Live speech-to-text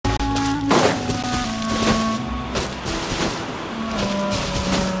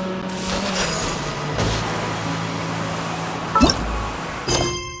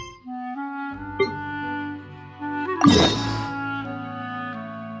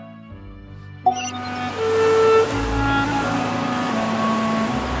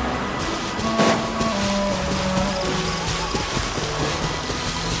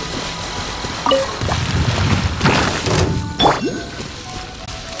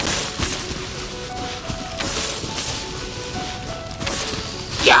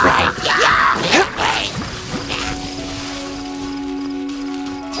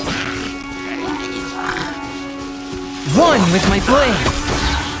One with my blade.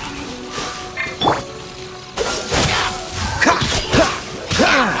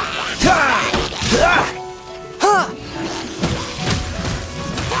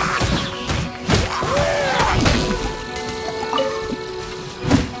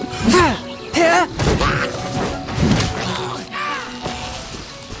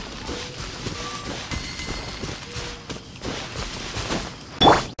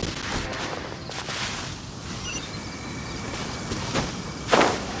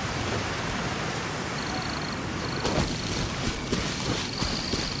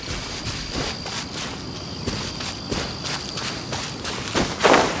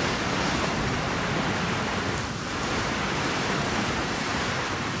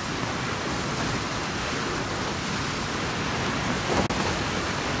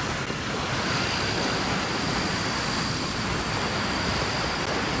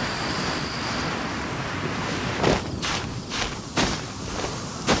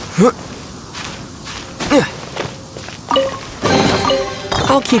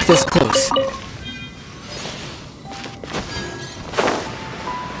 I'll keep this close.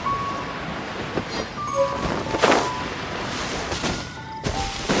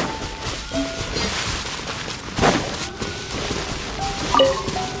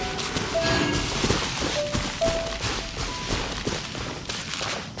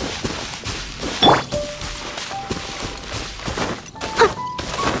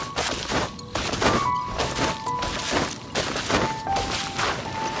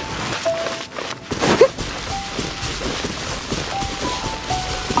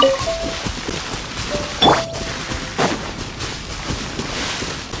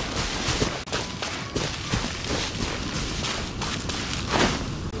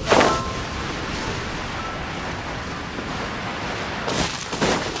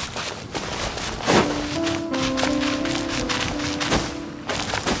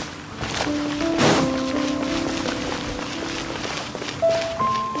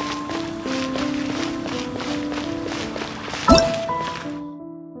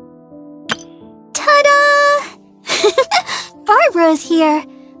 Barbara's here.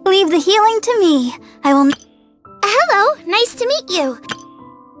 Leave the healing to me. I will... Hello, nice to meet you.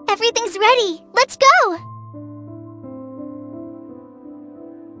 Everything's ready. Let's go.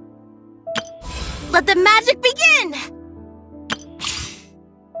 Let the magic begin!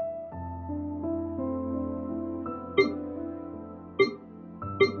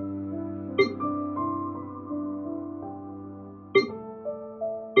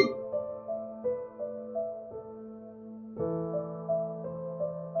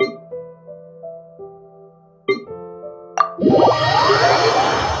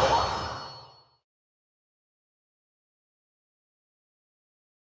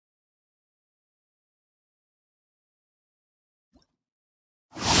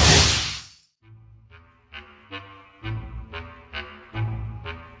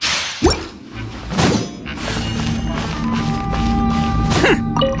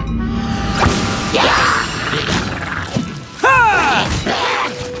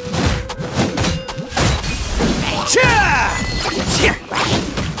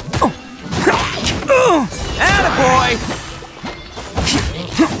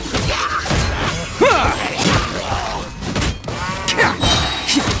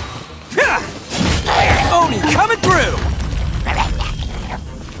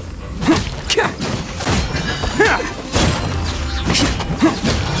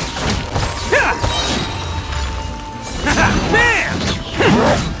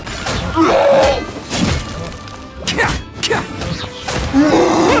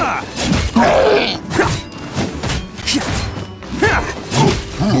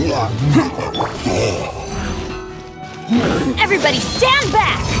 Everybody stand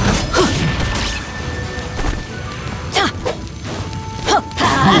back!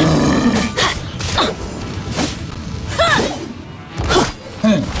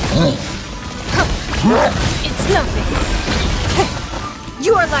 It's nothing.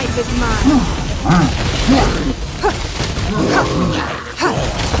 Your life is mine.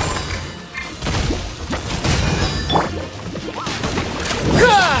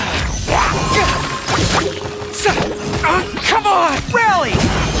 Come on, rally!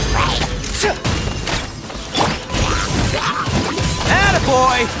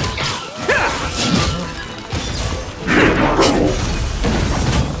 boy!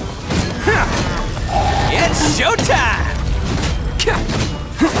 It's showtime!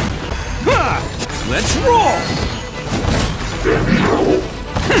 Let's roll!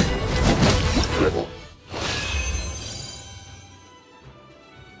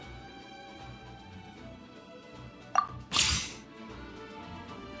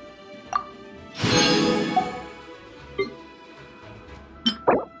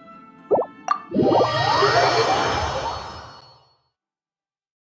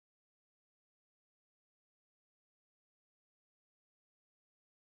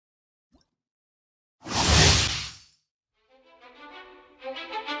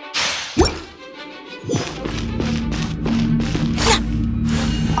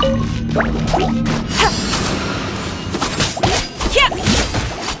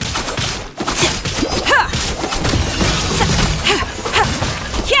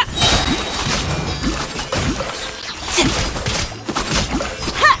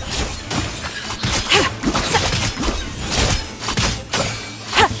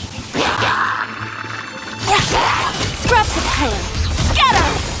 Scraps of color. Scatter!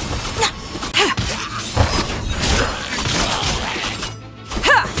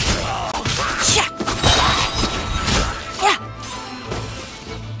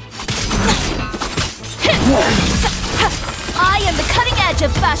 I am the cutting edge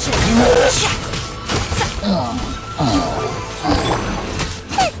of fashion.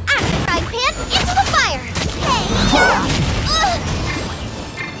 Frying pan into the fire. Hey!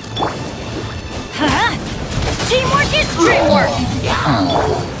 Teamwork is dreamwork.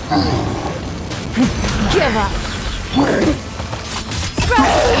 Give up.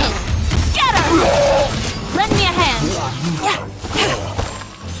 Scatter. Lend me a hand.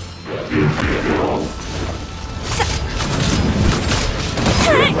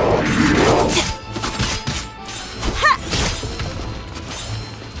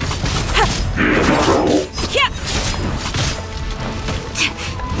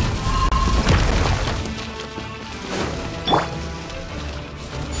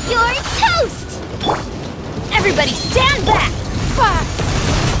 You're toast! Everybody stand back!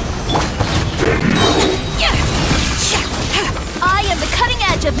 I am the cutting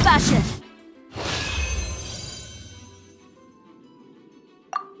edge of fashion.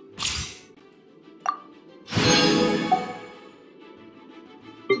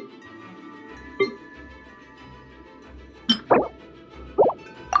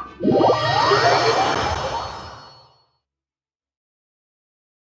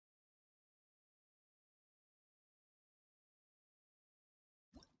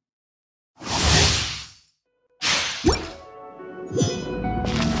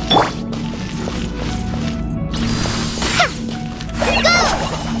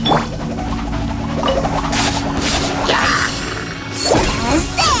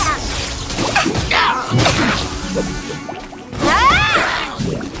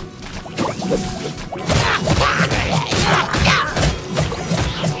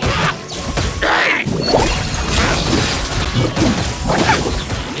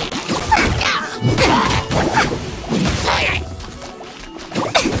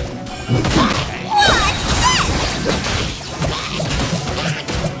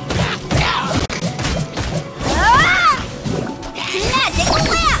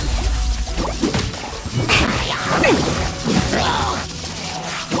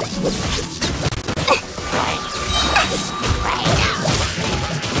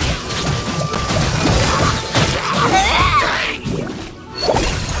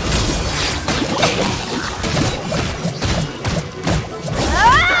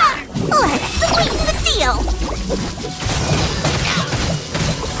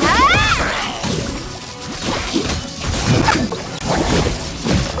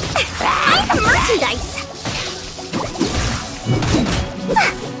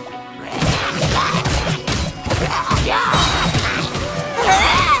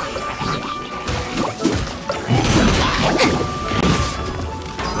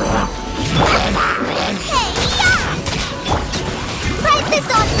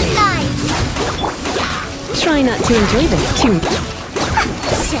 Try not to enjoy this too much.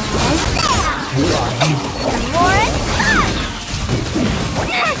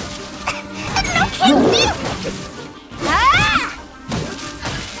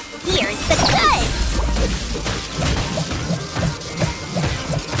 Here's the goods!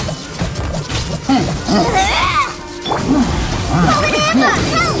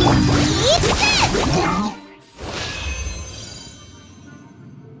 Eat this!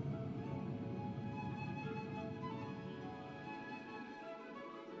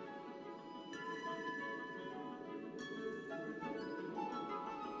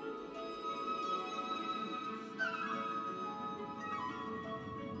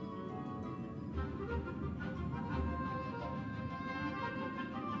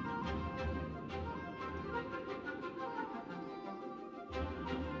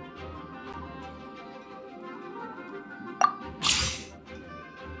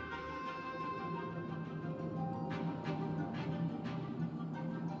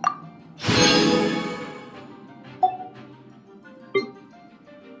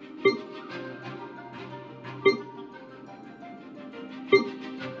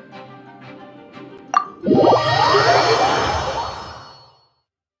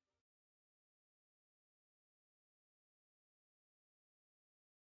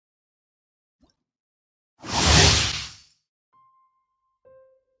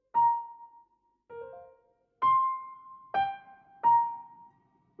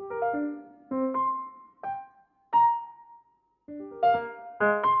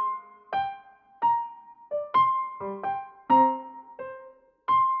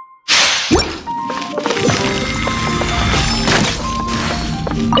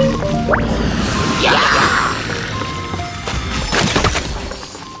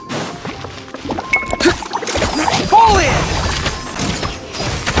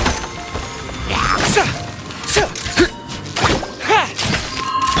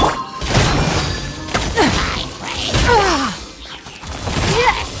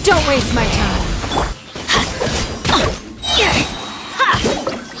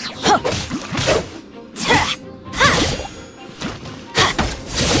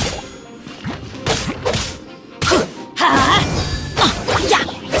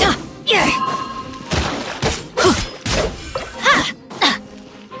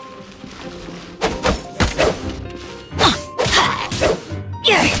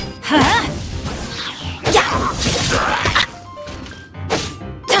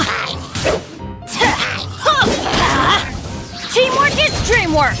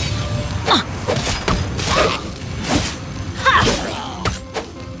 Dream work!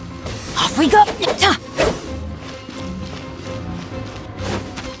 Off we go!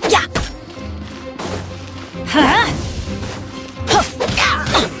 Yeah! Huh?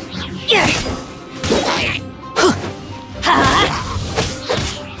 Yeah!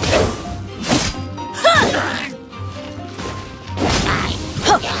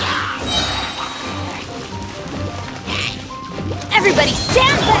 Everybody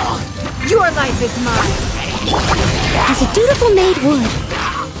stand back! Your life is mine! As a dutiful maid would.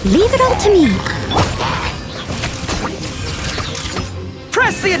 Leave it all to me.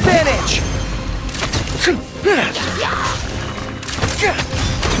 Press the advantage! Submit!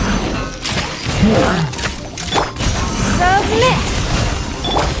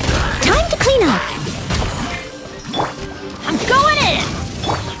 Time to clean up. I'm going in!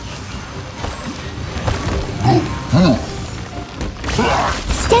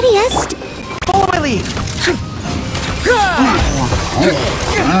 Steady as Follow my lead!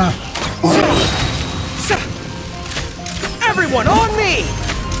 Everyone on me!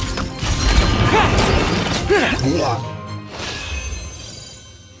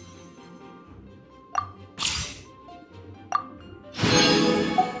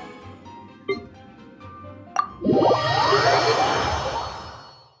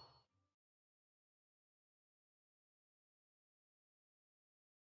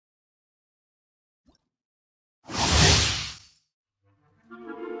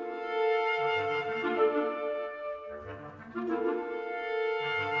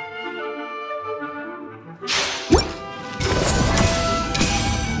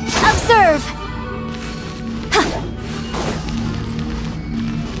 Observe!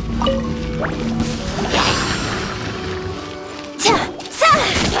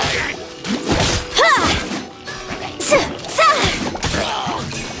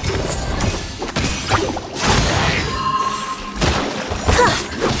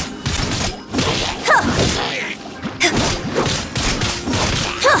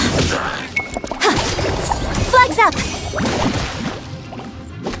 Flags up!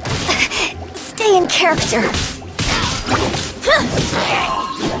 Stay in character.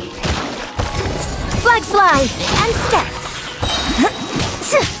 Flags fly and step.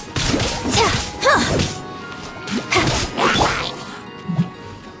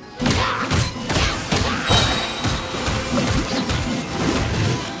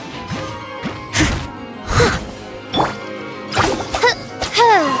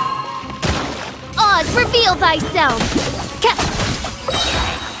 Oz, reveal thyself.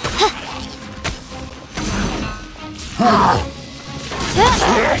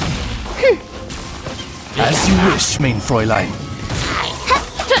 As you wish, main Fräulein.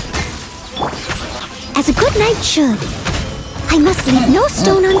 as a good knight should. I must leave no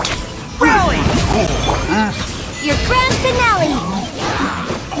stone unturned. Rally! Your grand finale!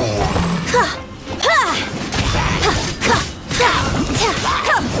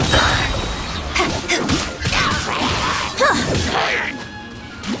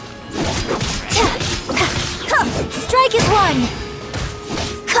 Strike is one!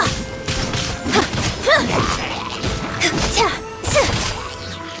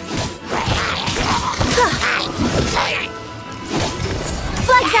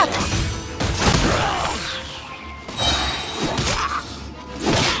 Flags up!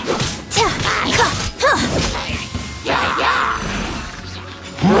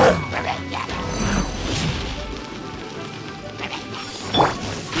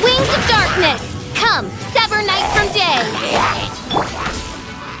 Wings of darkness! Come, sever night from day!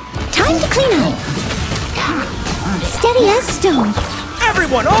 Time to clean up. Steady as stone.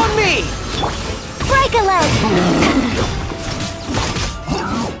 Everyone on me! Break a leg!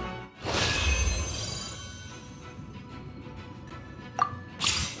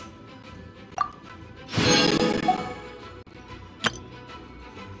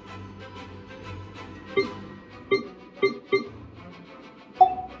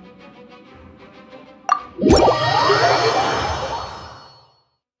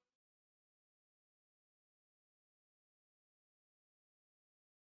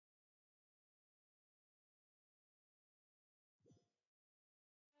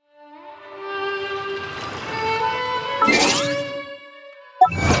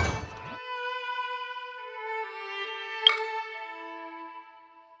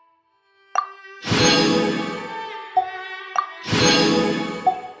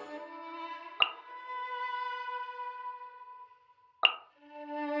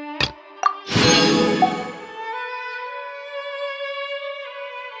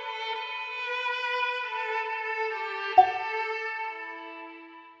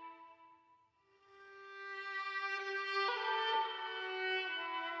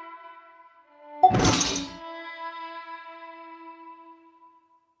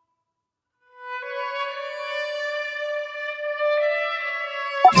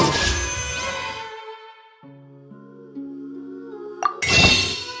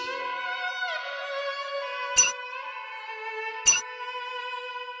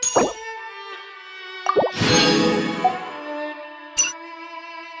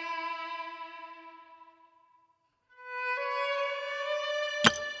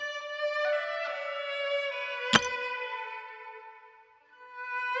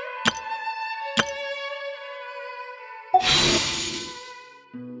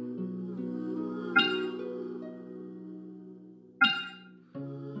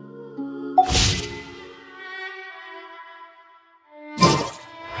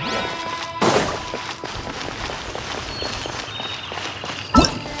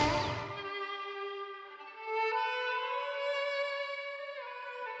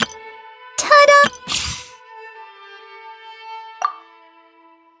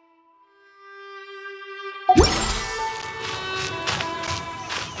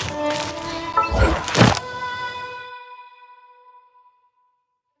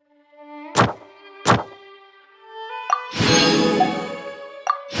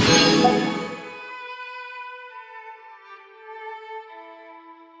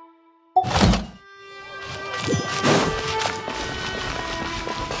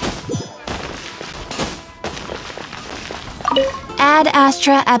 Ad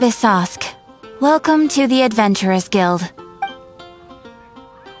Astra Abyssosk. Welcome to the Adventurers Guild.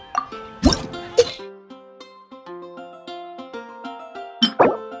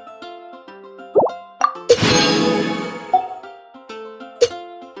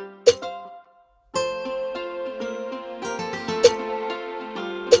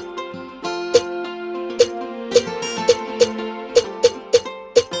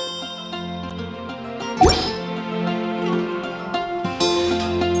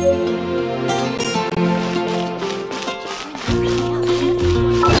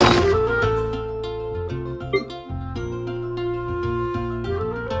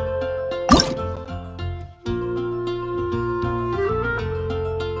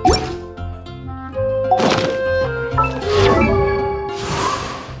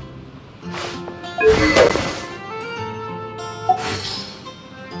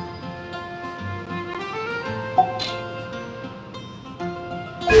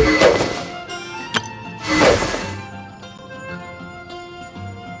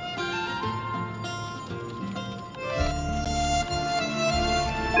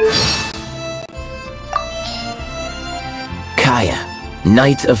 Kaya,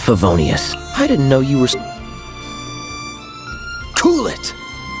 Knight of Favonius. I didn't know you were... Cool it!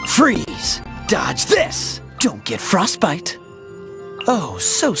 Freeze! Dodge this! Don't get frostbite! Oh,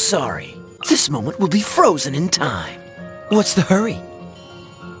 so sorry. This moment will be frozen in time. What's the hurry?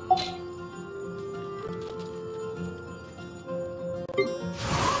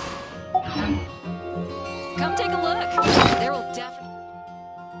 Come take a look. There will definitely...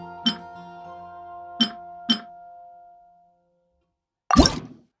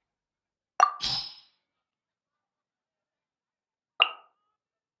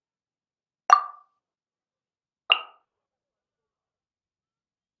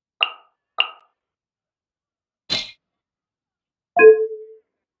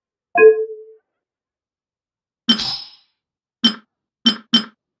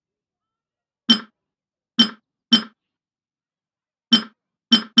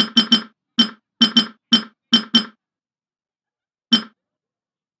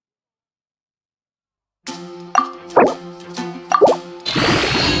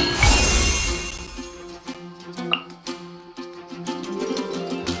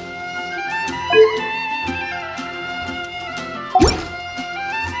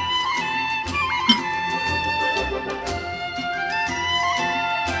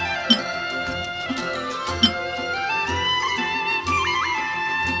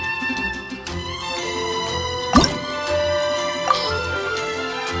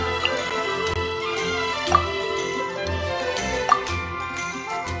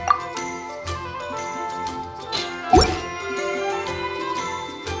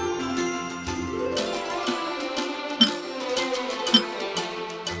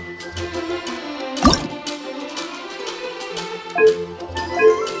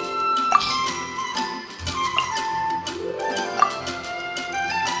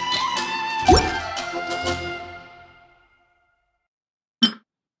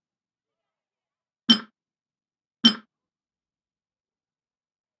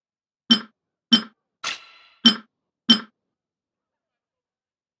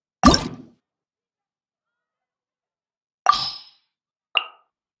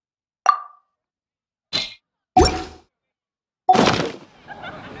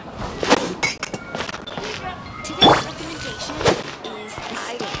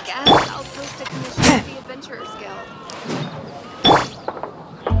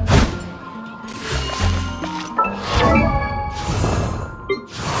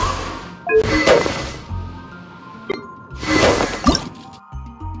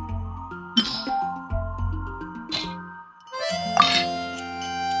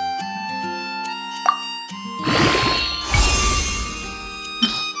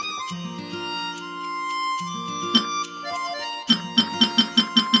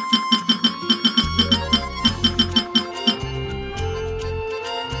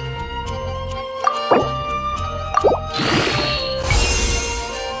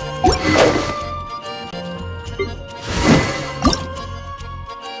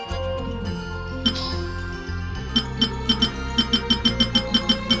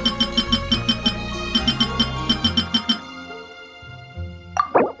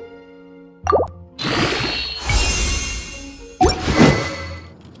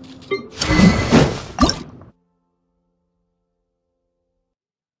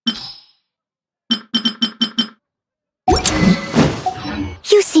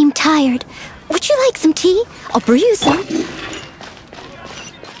 You seem tired. Would you like some tea? I'll brew you some. The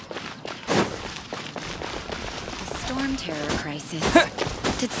storm terror crisis.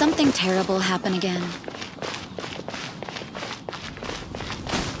 Did something terrible happen again?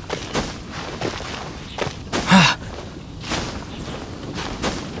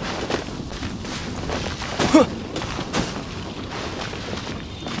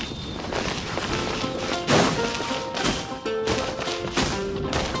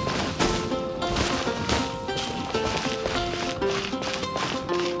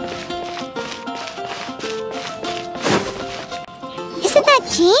 Isn't that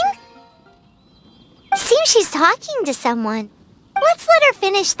Jean? Seems she's talking to someone. Let's let her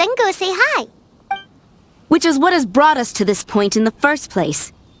finish, then go say hi. Which is what has brought us to this point in the first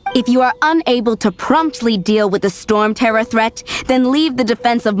place. If you are unable to promptly deal with the storm terror threat, then leave the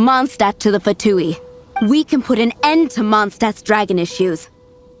defense of Mondstadt to the Fatui. We can put an end to Mondstadt's dragon issues.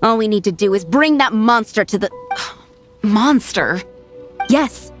 All we need to do is bring that monster to the... Monster?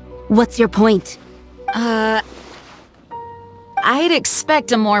 Yes. What's your point? I'd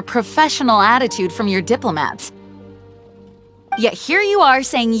expect a more professional attitude from your diplomats. Yet here you are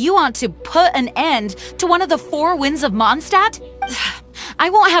saying you want to put an end to one of the four winds of Mondstadt? I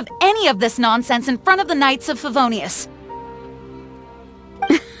won't have any of this nonsense in front of the Knights of Favonius.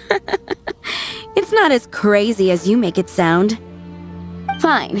 It's not as crazy as you make it sound.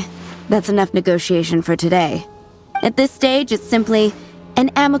 Fine. That's enough negotiation for today. At this stage, it's simply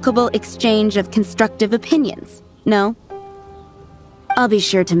an amicable exchange of constructive opinions. No? I'll be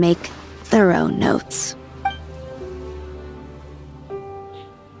sure to make thorough notes.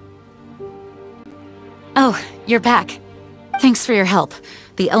 Oh, you're back. Thanks for your help.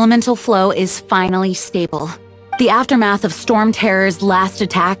 The elemental flow is finally stable. The aftermath of Storm Terror's last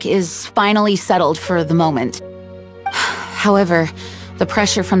attack is finally settled for the moment. However, the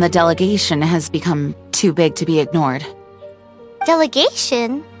pressure from the delegation has become too big to be ignored.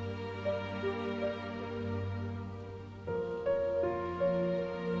 Delegation?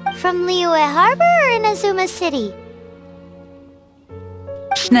 From Liyue Harbor or Inazuma City?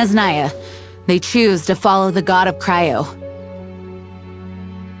 Snezhnaya. They choose to follow the god of Cryo.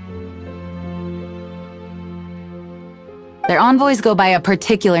 Their envoys go by a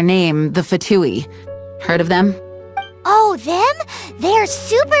particular name, the Fatui. Heard of them? Oh, them? They're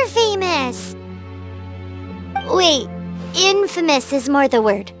super famous! Wait, infamous is more the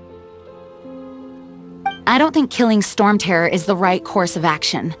word. I don't think killing Storm Terror is the right course of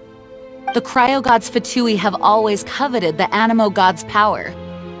action. The Cryo God's Fatui have always coveted the Animo God's power.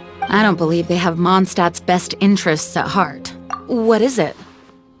 I don't believe they have Mondstadt's best interests at heart. What is it?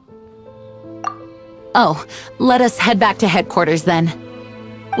 Oh, let us head back to headquarters then.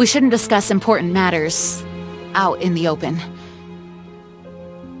 We shouldn't discuss important matters out in the open.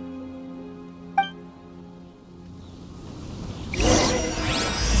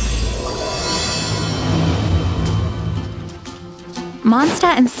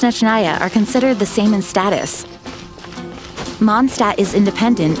 Mondstadt and Snezhnaya are considered the same in status. Mondstadt is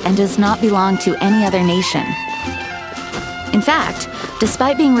independent and does not belong to any other nation. In fact,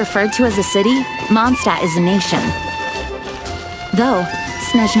 despite being referred to as a city, Mondstadt is a nation. Though,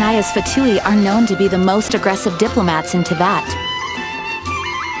 Snezhnaya's Fatui are known to be the most aggressive diplomats in Tibet.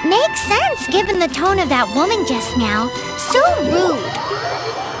 Makes sense given the tone of that woman just now. So rude.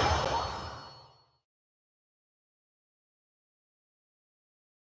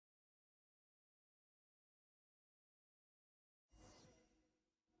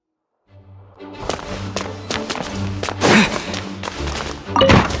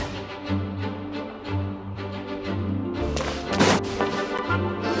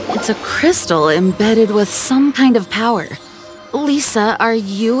 It's a crystal embedded with some kind of power. Lisa, are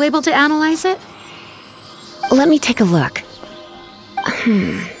you able to analyze it? Let me take a look.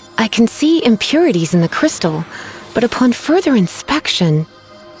 I can see impurities in the crystal, but upon further inspection...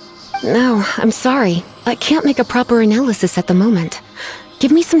 No, I'm sorry. I can't make a proper analysis at the moment.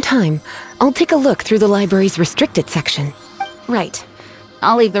 Give me some time. I'll take a look through the library's restricted section. Right.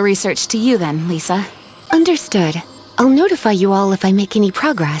 I'll leave the research to you then, Lisa. Understood. I'll notify you all if I make any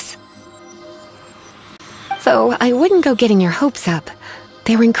progress. Though I wouldn't go getting your hopes up.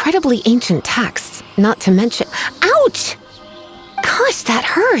 They're incredibly ancient texts, not to mention— Ouch! Gosh, that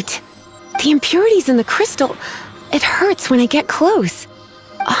hurt! The impurities in the crystal— it hurts when I get close.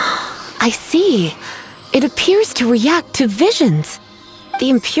 Oh, I see. It appears to react to visions. The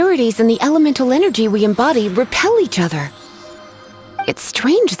impurities and the elemental energy we embody repel each other. It's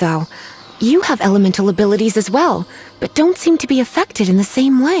strange, though. You have elemental abilities as well, but don't seem to be affected in the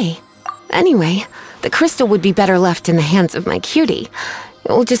same way. Anyway, the crystal would be better left in the hands of my cutie.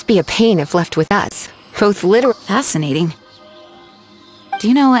 It will just be a pain if left with us. Both literally— Fascinating. Do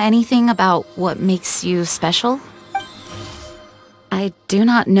you know anything about what makes you special? I do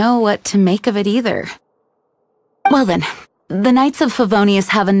not know what to make of it either. Well then, the Knights of Favonius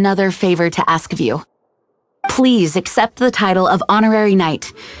have another favor to ask of you. Please accept the title of Honorary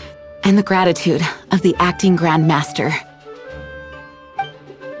Knight and the gratitude of the Acting Grand Master.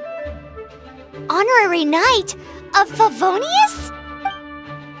 Honorary Knight of Favonius?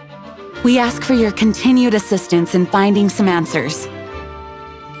 We ask for your continued assistance in finding some answers.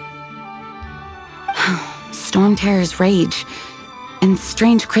 Storm Terror's rage and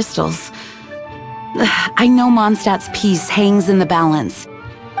strange crystals. I know Mondstadt's peace hangs in the balance.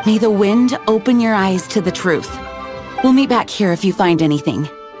 May the wind open your eyes to the truth. We'll meet back here if you find anything.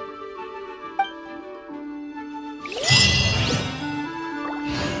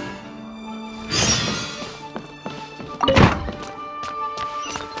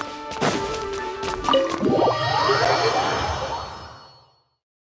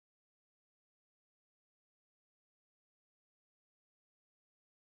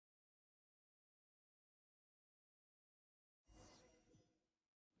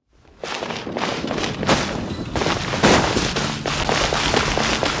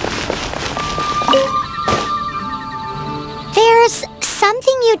 There's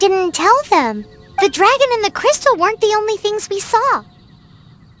something you didn't tell them. The dragon and the crystal weren't the only things we saw.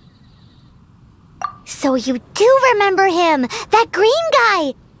 So you do remember him, that green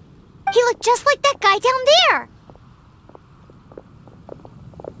guy! He looked just like that guy down there!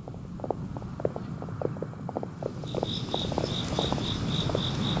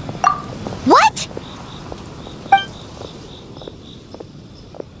 What?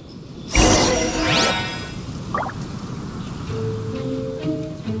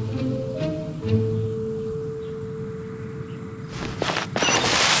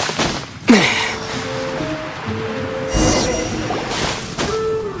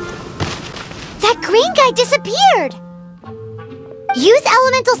 That green guy disappeared! Use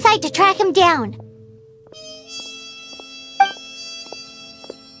Elemental Sight to track him down.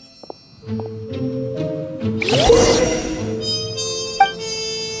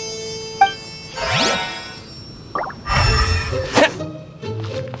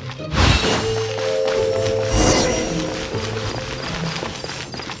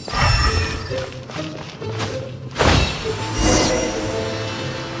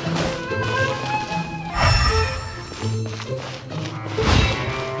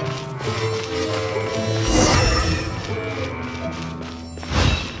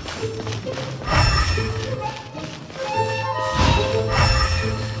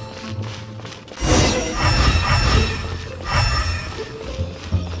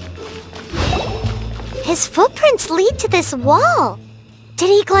 His footprints lead to this wall. Did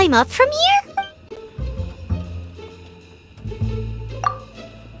he climb up from here?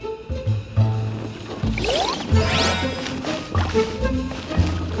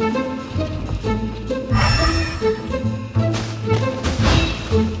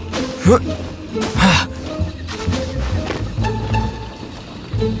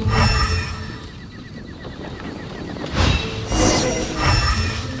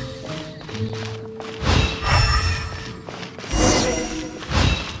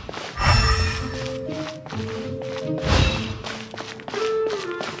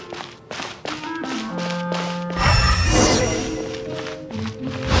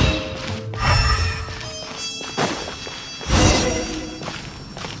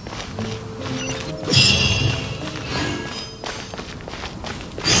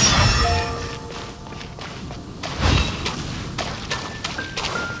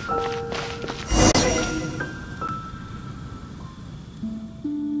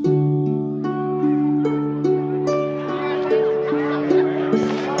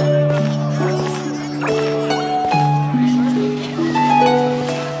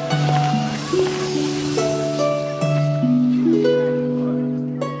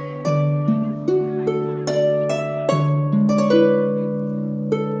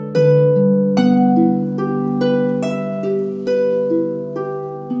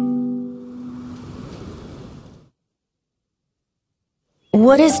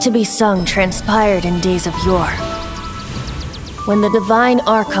 What is to be sung transpired in days of yore, when the divine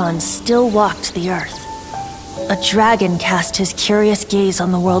archons still walked the earth. A dragon cast his curious gaze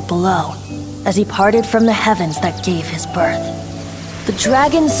on the world below, as he parted from the heavens that gave his birth. The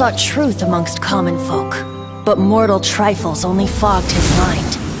dragon sought truth amongst common folk, but mortal trifles only fogged his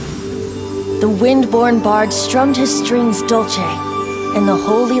mind. The wind-born bard strummed his strings dolce, and the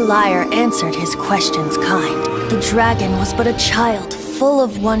holy lyre answered his questions kind. The dragon was but a child full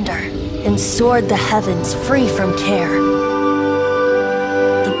of wonder, and soared the heavens free from care.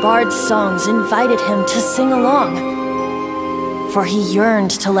 The bard's songs invited him to sing along, for he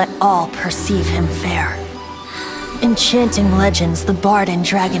yearned to let all perceive him fair. Enchanting legends the bard and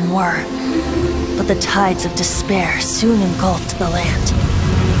dragon were, but the tides of despair soon engulfed the land.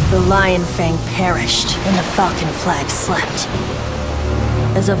 The lion fang perished, and the falcon flag slept,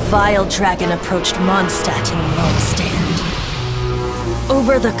 as a vile dragon approached Mondstadt in lone stand.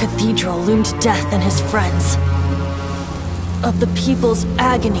 Over the cathedral loomed death and his friends. Of the people's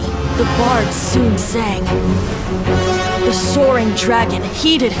agony, the bard soon sang. The soaring dragon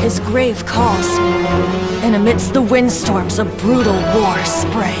heeded his grave calls, and amidst the windstorms a brutal war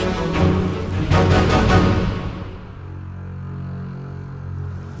sprang.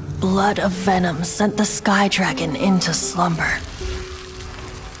 Blood of venom sent the sky dragon into slumber,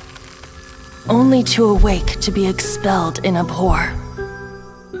 only to awake to be expelled in abhor.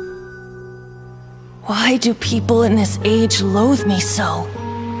 Why do people in this age loathe me so?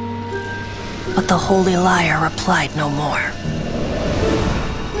 But the holy lyre replied no more.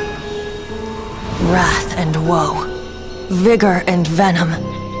 Wrath and woe, vigor and venom,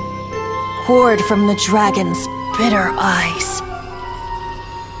 poured from the dragon's bitter eyes.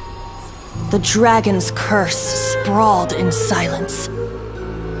 The dragon's curse sprawled in silence,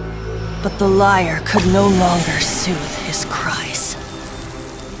 but the lyre could no longer soothe his cries.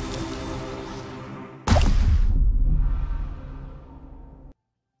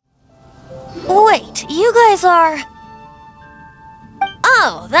 Wait, you guys are...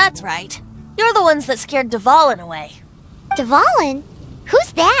 Oh, that's right. You're the ones that scared Dvalin away. Dvalin?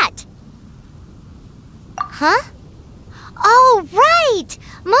 Who's that? Huh? Oh, right!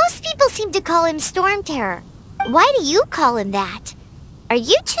 Most people seem to call him Storm Terror. Why do you call him that? Are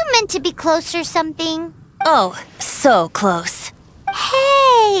you two meant to be close or something? Oh, so close.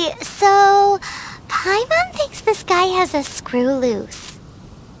 Hey, so... Paimon thinks this guy has a screw loose.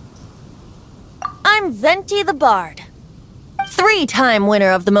 I'm Venti the Bard. 3-time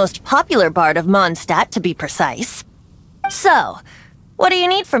winner of the most popular bard of Mondstadt, to be precise. So, what do you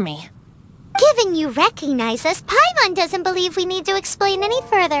need from me? Given you recognize us, Paimon doesn't believe we need to explain any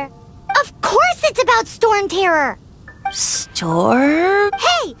further. Of course it's about Storm Terror! Storm?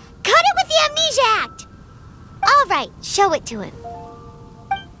 Hey! Cut it with the Amnesia Act! Alright, show it to him.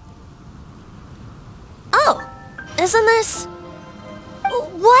 Oh, isn't this...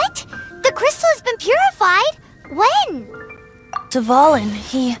 What? The crystal has been purified? When?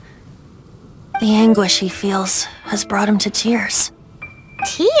 Dvalin, the anguish he feels has brought him to tears.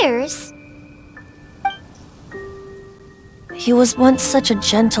 Tears? He was once such a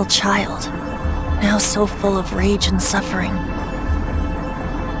gentle child, now so full of rage and suffering.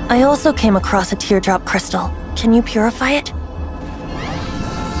 I also came across a teardrop crystal. Can you purify it?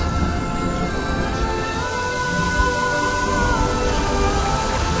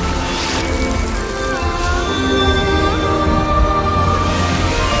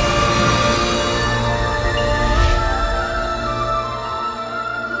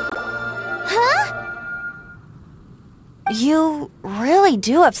 You really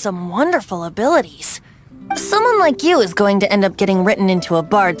do have some wonderful abilities. Someone like you is going to end up getting written into a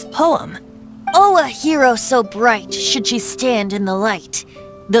bard's poem. Oh, a hero so bright should she stand in the light,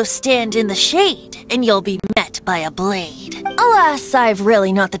 though stand in the shade, and you'll be met by a blade. Alas, I've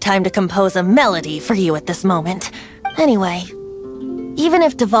really not the time to compose a melody for you at this moment. Anyway, even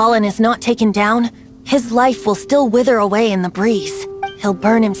if Dvalin is not taken down, his life will still wither away in the breeze. He'll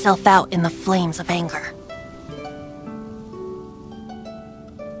burn himself out in the flames of anger.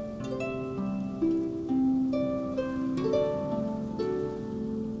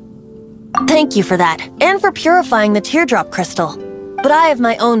 Thank you for that, and for purifying the teardrop crystal. But I have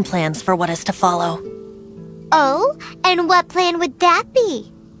my own plans for what is to follow. Oh? And what plan would that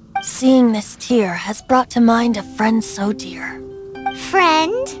be? Seeing this tear has brought to mind a friend so dear.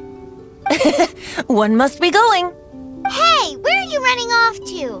 Friend? One must be going. Hey, where are you running off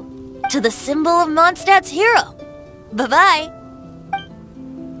to? To the symbol of Mondstadt's hero. Bye-bye.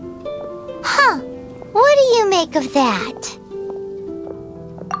 Huh. What do you make of that?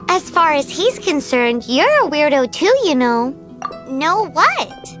 As far as he's concerned, you're a weirdo too, you know. Know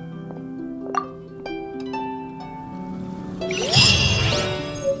what?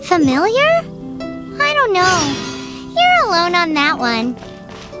 Familiar? I don't know. You're alone on that one.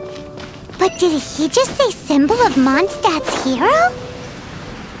 But did he just say symbol of Mondstadt's hero?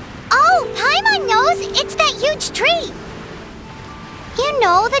 Oh, Paimon knows! It's that huge tree! You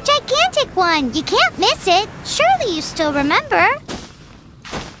know, the gigantic one! You can't miss it! Surely you still remember?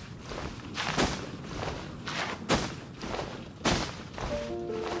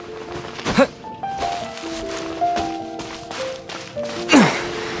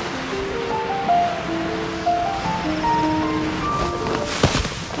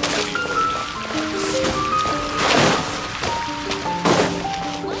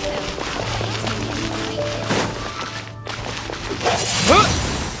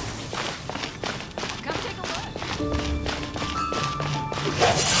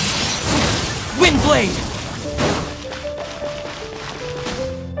 Windblade!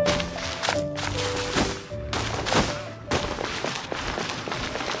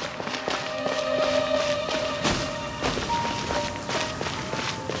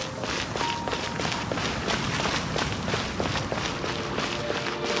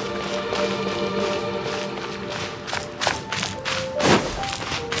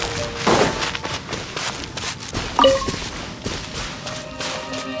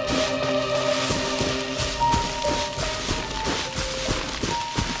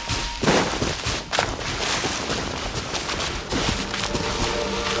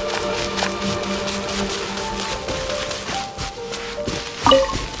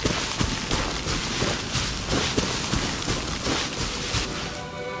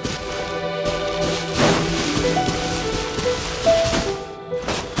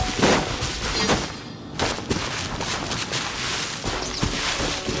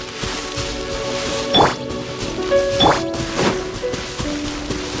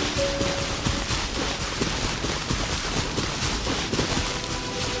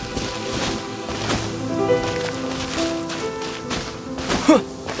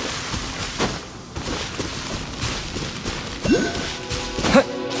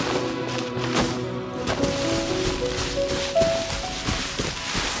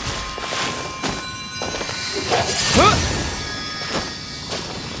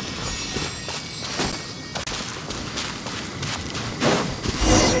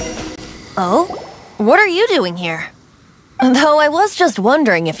 Oh? What are you doing here? Though I was just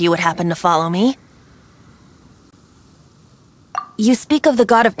wondering if you would happen to follow me. You speak of the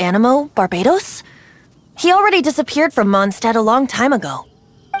god of Animo, Barbados? He already disappeared from Mondstadt a long time ago.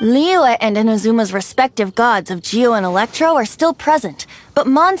 Liyue and Inazuma's respective gods of Geo and Electro are still present, but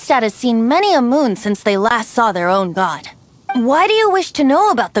Mondstadt has seen many a moon since they last saw their own god. Why do you wish to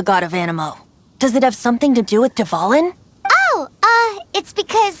know about the god of Animo? Does it have something to do with Dvalin? Oh, it's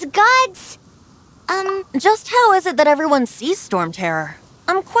because gods... Just how is it that everyone sees Storm Terror?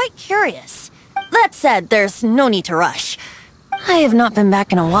 I'm quite curious. That said, there's no need to rush. I have not been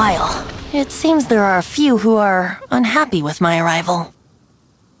back in a while. It seems there are a few who are unhappy with my arrival.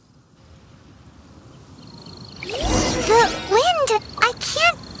 The wind! I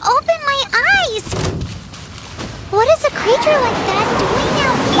can't open my eyes! What is a creature like that doing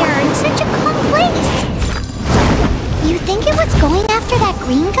out here in such a calm place? You think it was going after that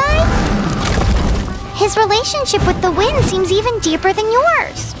green guy? His relationship with the wind seems even deeper than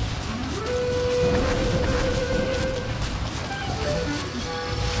yours.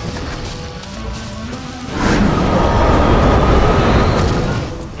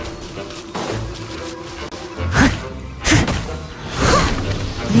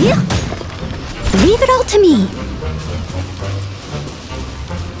 Leave it all to me.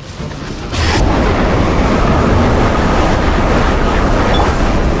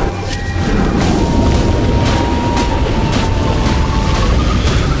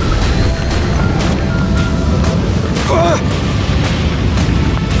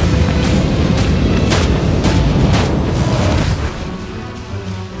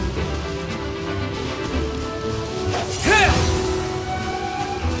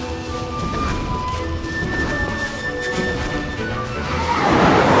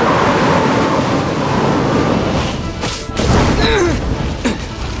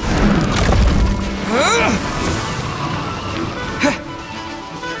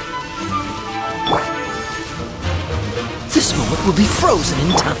 This moment will be frozen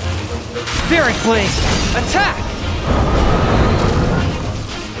in time. Spirit Blade! Attack!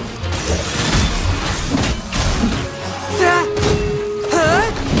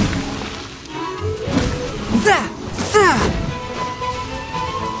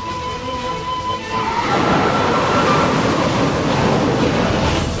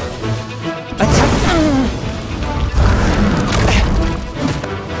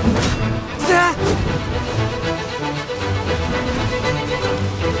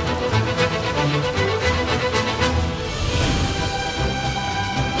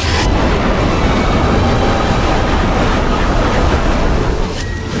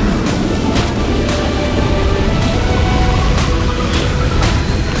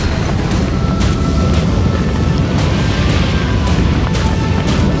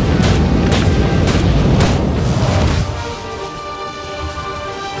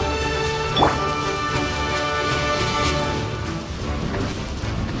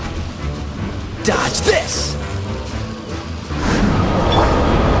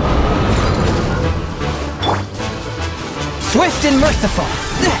 swift and merciful.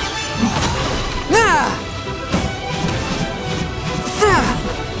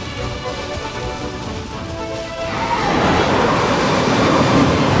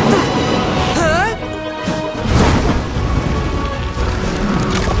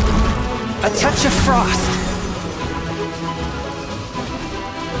 A touch of frost.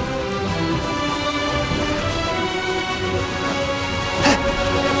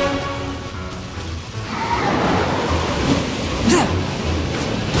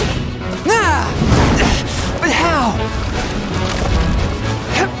 But how?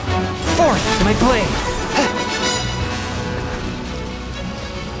 Forth to my blade.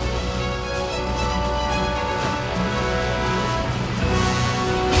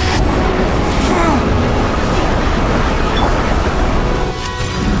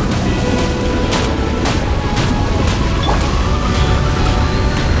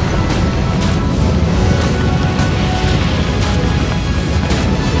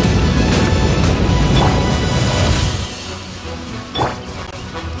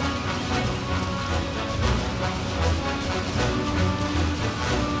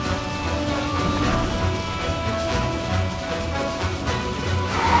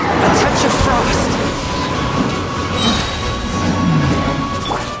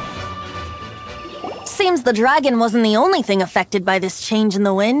 Seems the dragon wasn't the only thing affected by this change in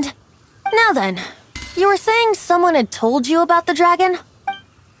the wind. Now then, you were saying someone had told you about the dragon?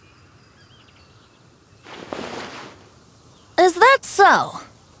 Is that so?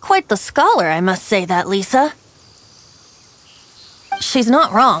 Quite the scholar, I must say that, Lisa. She's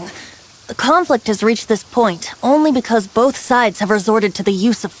not wrong. The conflict has reached this point only because both sides have resorted to the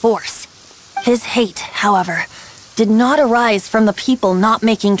use of force. His hate, however, did not arise from the people not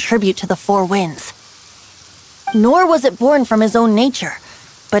making tribute to the Four Winds. Nor was it born from his own nature,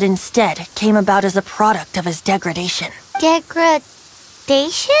 but instead came about as a product of his degradation. Degradation?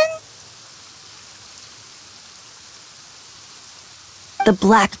 The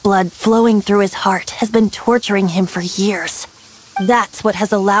black blood flowing through his heart has been torturing him for years. That's what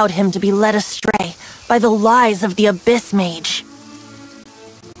has allowed him to be led astray by the lies of the Abyss Mage.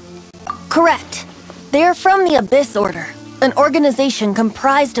 Correct. They are from the Abyss Order, an organization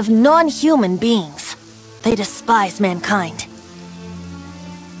comprised of non-human beings. They despise mankind.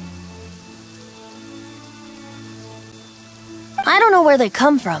 I don't know where they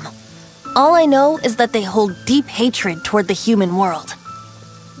come from. All I know is that they hold deep hatred toward the human world.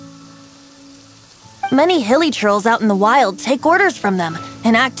 Many hilly trolls out in the wild take orders from them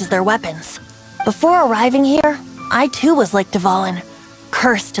and act as their weapons. Before arriving here, I too was like Dvalin,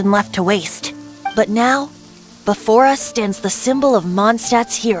 cursed and left to waste. But now, before us stands the symbol of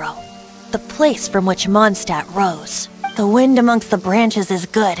Mondstadt's hero, the place from which Mondstadt rose. The wind amongst the branches is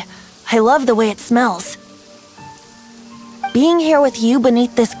good. I love the way it smells. Being here with you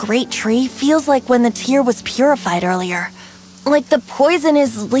beneath this great tree feels like when the tear was purified earlier. Like the poison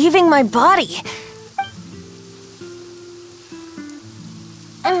is leaving my body.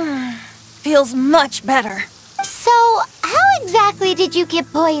 Feels much better. So, how exactly did you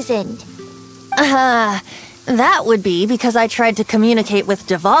get poisoned? That would be because I tried to communicate with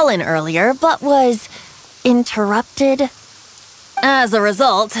Dvalin earlier, but was interrupted. As a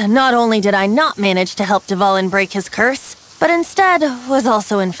result, not only did I not manage to help Dvalin break his curse, but instead was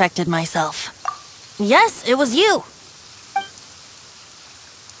also infected myself. Yes, it was you.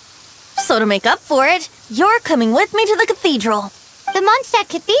 So to make up for it, you're coming with me to the cathedral. The Mondstadt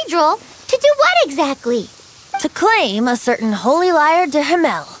Cathedral? To do what exactly? To claim a certain holy lyre de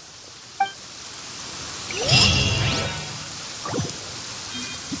Himmel.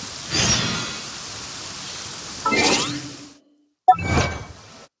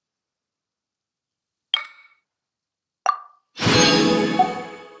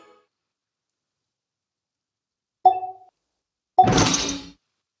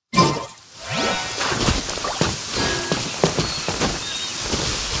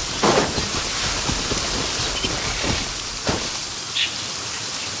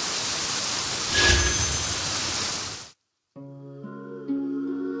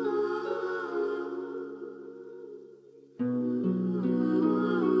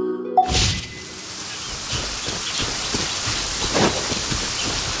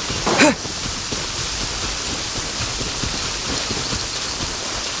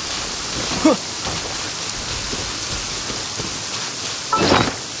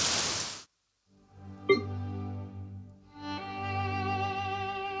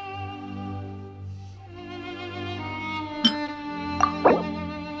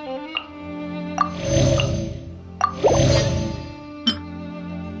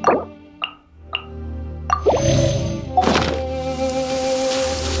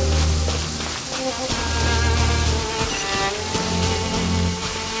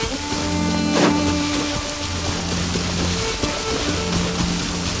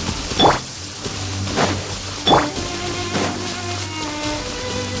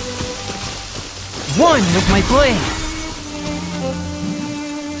 one with my blade.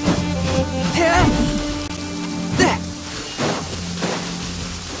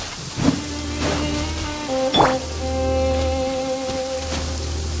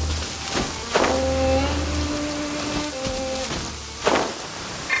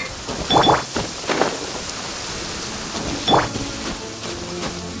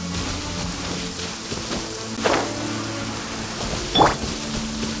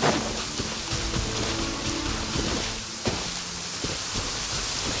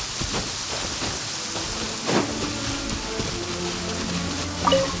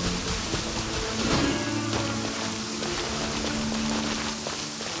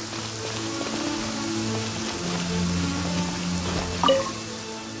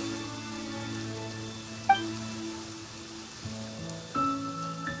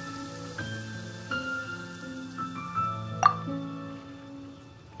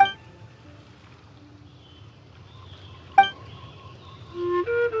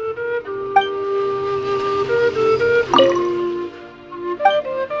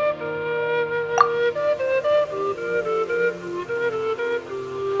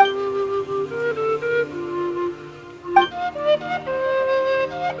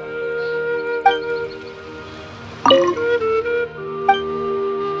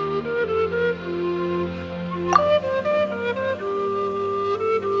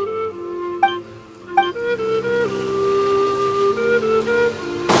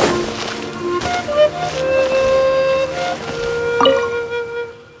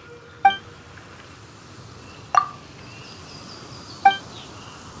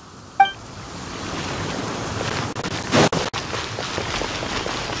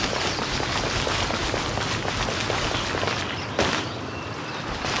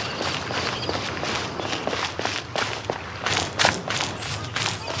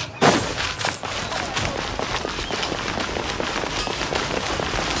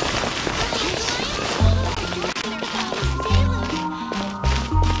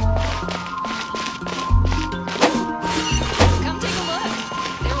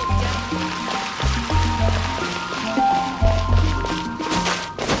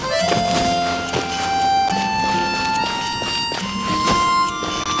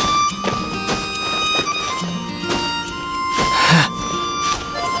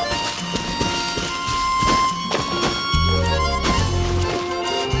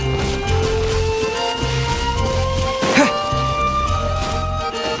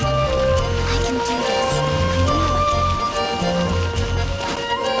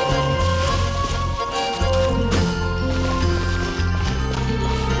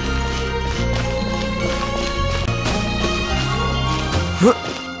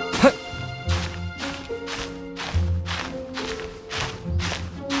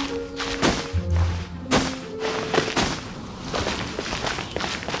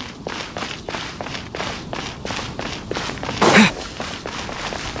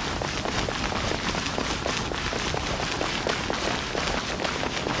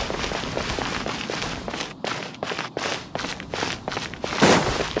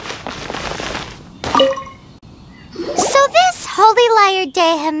 De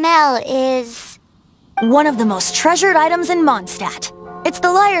Hamel is... one of the most treasured items in Mondstadt. It's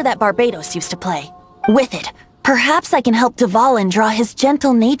the lyre that Barbados used to play. With it, perhaps I can help Dvalin draw his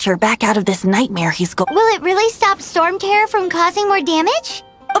gentle nature back out of this nightmare he's Will it really stop Storm Terror from causing more damage?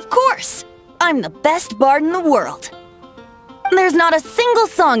 Of course! I'm the best bard in the world. There's not a single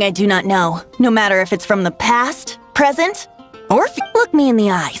song I do not know, no matter if it's from the past, present, or look me in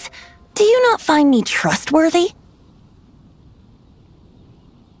the eyes. Do you not find me trustworthy?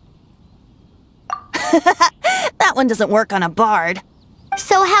 That one doesn't work on a bard.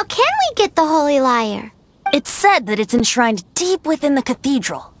 So how can we get the Holy Lyre? It's said that it's enshrined deep within the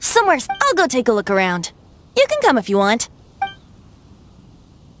cathedral. Somewhere. I'll go take a look around. You can come if you want.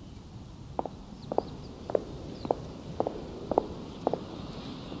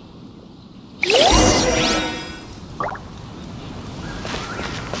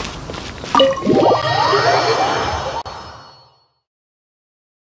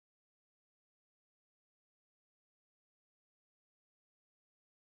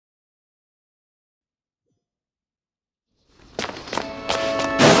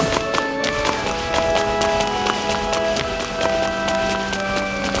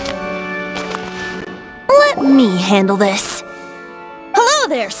 Let me handle this. Hello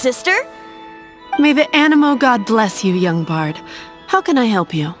there, sister! May the Animo God bless you, young bard. How can I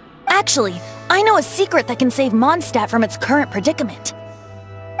help you? Actually, I know a secret that can save Mondstadt from its current predicament.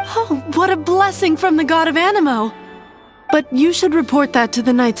 Oh, what a blessing from the god of Animo! But you should report that to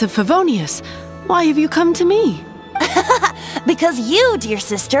the Knights of Favonius. Why have you come to me? Because you, dear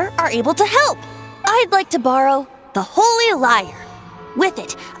sister, are able to help. I'd like to borrow the Holy Lyre. With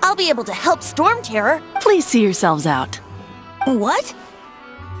it, I'll be able to help Storm Terror. Please see yourselves out. What?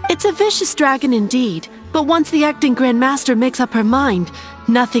 It's a vicious dragon indeed, but once the acting Grand Master makes up her mind,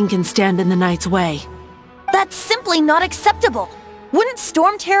 nothing can stand in the knight's way. That's simply not acceptable. Wouldn't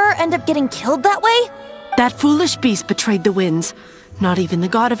Storm Terror end up getting killed that way? That foolish beast betrayed the winds. Not even the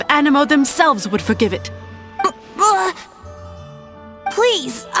god of Animo themselves would forgive it.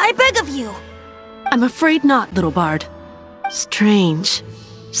 Please, I beg of you. I'm afraid not, little bard. Strange.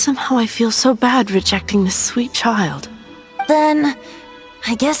 Somehow I feel so bad rejecting this sweet child. Then,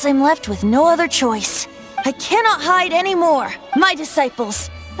 I guess I'm left with no other choice. I cannot hide anymore. My disciples,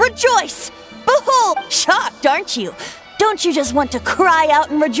 rejoice! Behold! Shocked, aren't you? Don't you just want to cry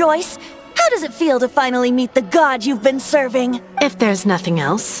out and rejoice? How does it feel to finally meet the god you've been serving? If there's nothing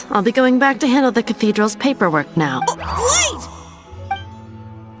else, I'll be going back to handle the cathedral's paperwork now. Wait!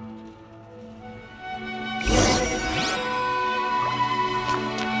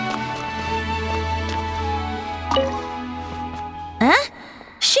 Huh?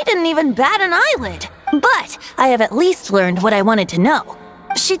 She didn't even bat an eyelid. But I have at least learned what I wanted to know.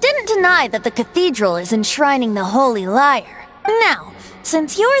 She didn't deny that the cathedral is enshrining the Holy Lyre. Now,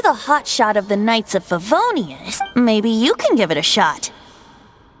 since you're the hotshot of the Knights of Favonius, maybe you can give it a shot.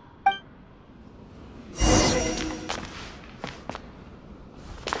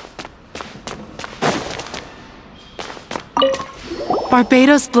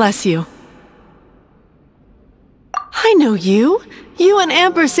 Barbados bless you. I know you. You and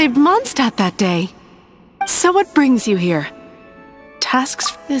Amber saved Mondstadt that day. So what brings you here?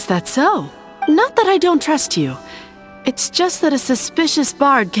 Tasks? Is that so? Not that I don't trust you. It's just that a suspicious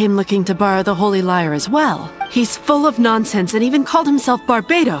bard came looking to borrow the Holy Lyre as well. He's full of nonsense and even called himself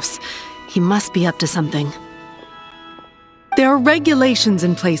Barbados. He must be up to something. There are regulations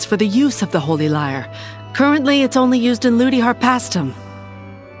in place for the use of the Holy Lyre. Currently, it's only used in Ludi Harpastum.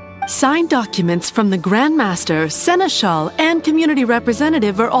 Signed documents from the Grand Master, Seneschal, and Community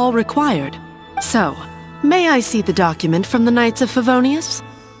Representative are all required. So, may I see the document from the Knights of Favonius?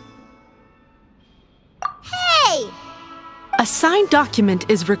 Hey! A signed document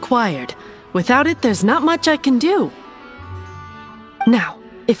is required. Without it, there's not much I can do. Now,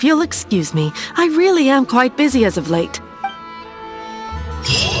 if you'll excuse me, I really am quite busy as of late.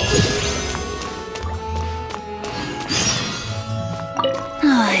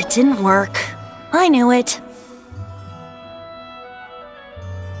 It didn't work. I knew it.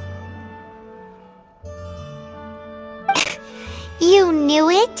 You knew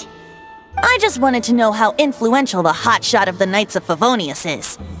it? I just wanted to know how influential the hotshot of the Knights of Favonius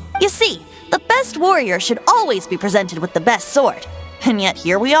is. You see, the best warrior should always be presented with the best sword. And yet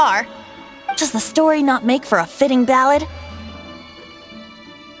here we are. Does the story not make for a fitting ballad?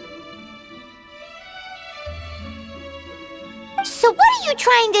 So what are you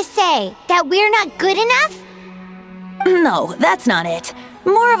trying to say? That we're not good enough? No, that's not it.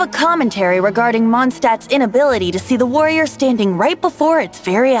 More of a commentary regarding Mondstadt's inability to see the warrior standing right before its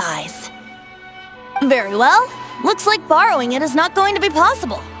very eyes. Very well. Looks like borrowing it is not going to be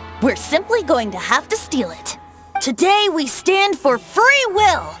possible. We're simply going to have to steal it. Today we stand for free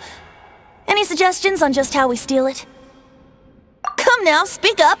will. Any suggestions on just how we steal it? Come now,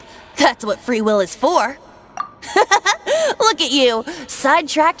 speak up. That's what free will is for. Look at you,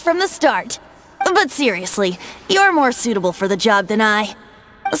 sidetracked from the start. But seriously, you're more suitable for the job than I.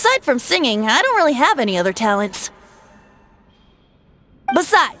 Aside from singing, I don't really have any other talents.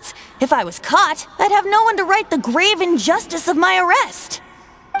 Besides, if I was caught, I'd have no one to right the grave injustice of my arrest.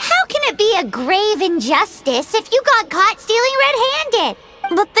 How can it be a grave injustice if you got caught stealing red-handed?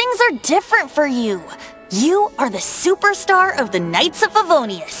 But things are different for you. You are the superstar of the Knights of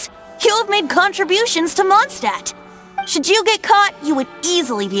Favonius. You have made contributions to Mondstadt. Should you get caught, you would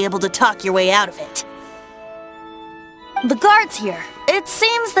easily be able to talk your way out of it. The guards here, it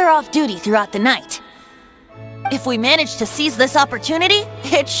seems they're off duty throughout the night. If we manage to seize this opportunity,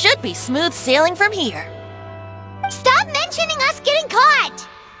 it should be smooth sailing from here. Stop mentioning us getting caught!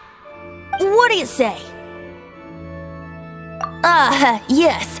 What do you say?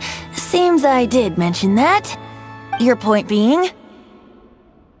 Yes. Seems I did mention that. Your point being?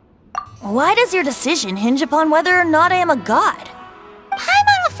 Why does your decision hinge upon whether or not I am a god?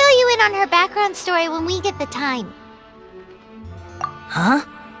 Paimon will fill you in on her background story when we get the time. Huh?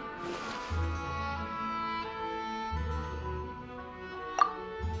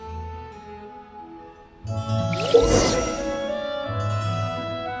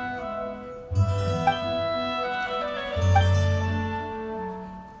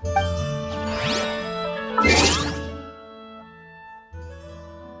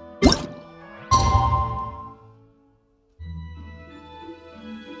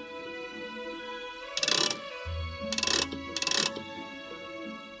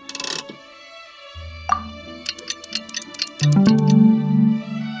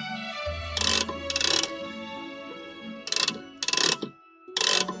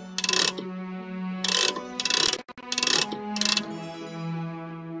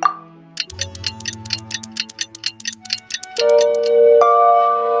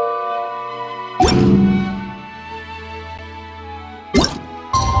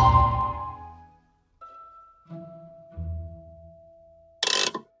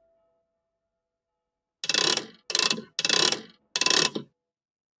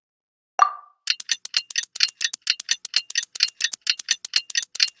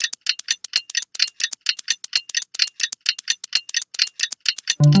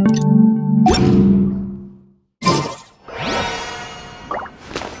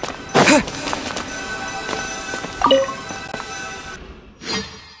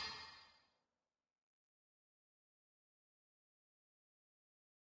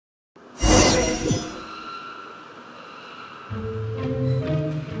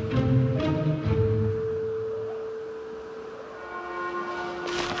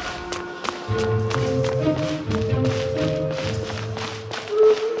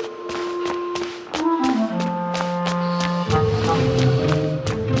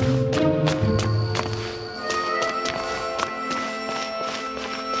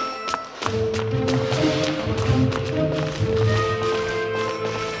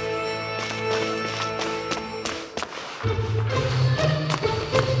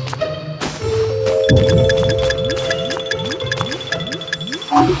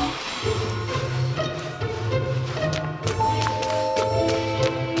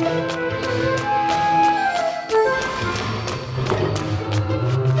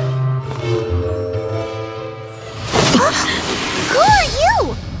 Who are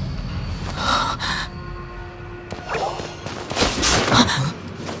you?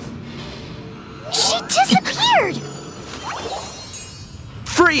 She disappeared!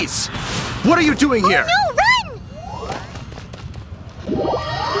 Freeze! What are you doing here? No, run!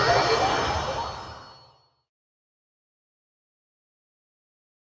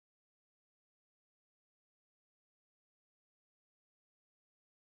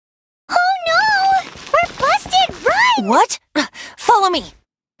 Oh no! We're busted! Run! What? Follow me.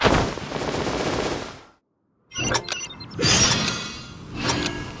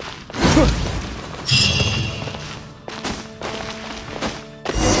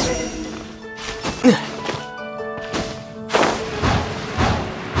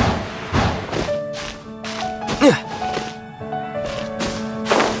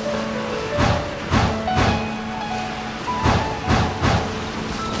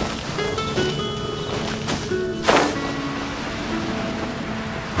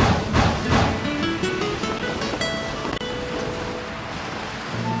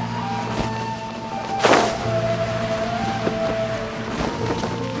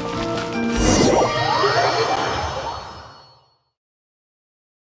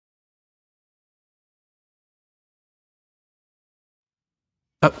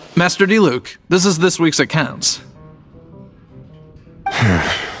 Master Diluc, this is this week's accounts.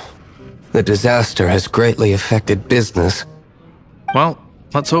 The disaster has greatly affected business. Well,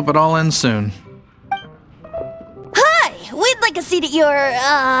 let's hope it all ends soon. Hi! We'd like a seat at your,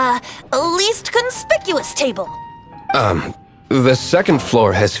 least conspicuous table. The second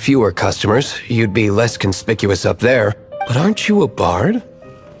floor has fewer customers. You'd be less conspicuous up there. But aren't you a bard?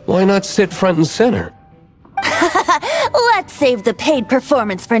 Why not sit front and center? Let's save the paid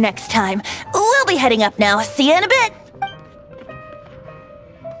performance for next time. We'll be heading up now. See you in a bit.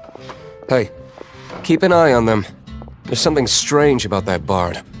 Hey, keep an eye on them. There's something strange about that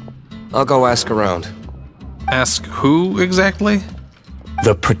bard. I'll go ask around. Ask who exactly?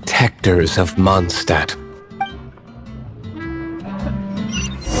 The protectors of Mondstadt.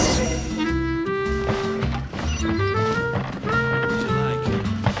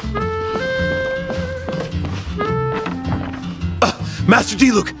 Master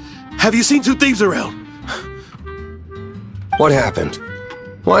Diluc, have you seen two thieves around? What happened?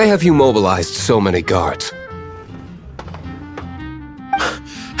 Why have you mobilized so many guards?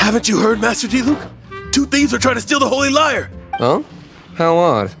 Haven't you heard, Master Diluc? Two thieves are trying to steal the Holy Lyre! Huh? How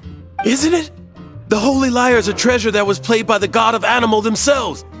odd. Isn't it? The Holy Lyre is a treasure that was played by the god of animal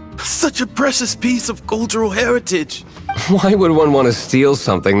themselves. Such a precious piece of cultural heritage. Why would one want to steal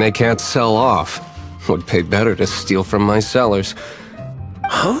something they can't sell off? Would pay better to steal from my cellars.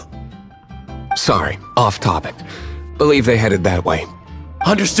 Huh? Sorry, off topic. Believe they headed that way.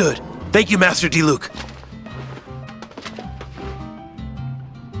 Understood. Thank you, Master Diluc.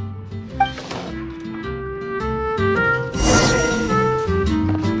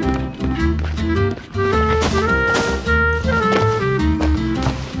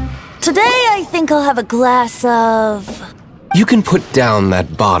 think I'll have a glass of... You can put down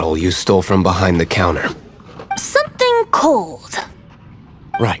that bottle you stole from behind the counter. something cold.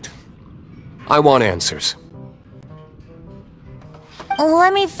 Right. I want answers.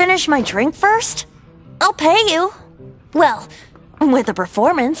 Let me finish my drink first. I'll pay you. Well, with a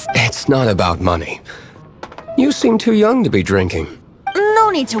performance. It's not about money. You seem too young to be drinking. No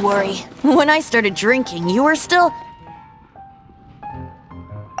need to worry. When I started drinking, you were still...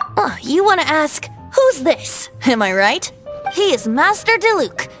 you want to ask, who's this? Am I right? He is Master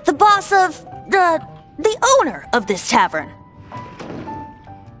Diluc, the boss of... the owner of this tavern.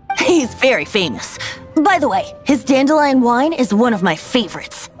 He's very famous. By the way, his dandelion wine is one of my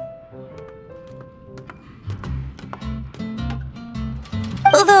favorites.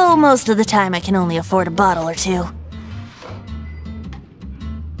 Although most of the time I can only afford a bottle or two.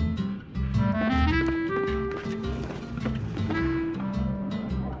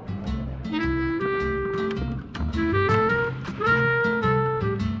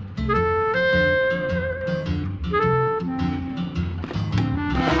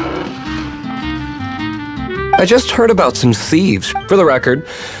 I just heard about some thieves. For the record,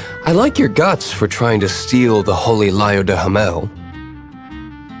 I like your guts for trying to steal the Holy Lyre de Hamel.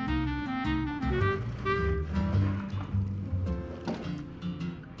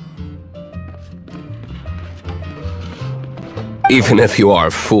 Even if you are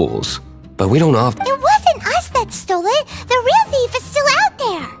fools. But we don't often... It wasn't us that stole it. The real thief is still out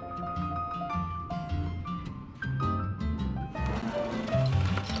there.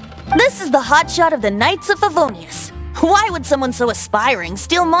 This is the hotshot of the Knights of Favonius. Why would someone so aspiring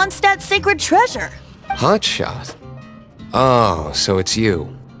steal Mondstadt's sacred treasure? Hotshot? Oh, so it's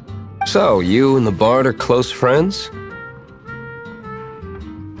you. So, you and the Bard are close friends?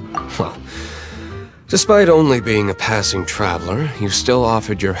 Well, despite only being a passing traveler, you still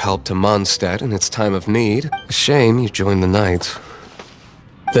offered your help to Mondstadt in its time of need. A shame you joined the Knights.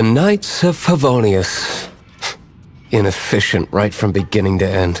 The Knights of Favonius. Inefficient right from beginning to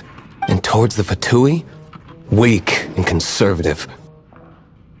end. And towards the Fatui, weak and conservative.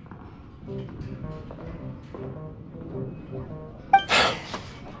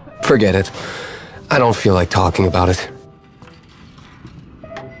 Forget it. I don't feel like talking about it.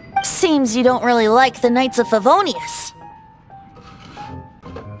 Seems you don't really like the Knights of Favonius.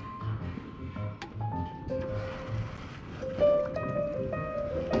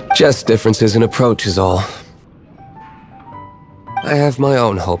 Just differences in approach is all. I have my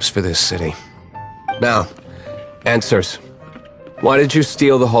own hopes for this city. Now, answers. Why did you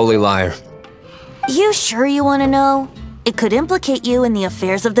steal the Holy Lyre? You sure you want to know? It could implicate you in the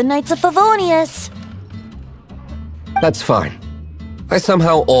affairs of the Knights of Favonius. That's fine. I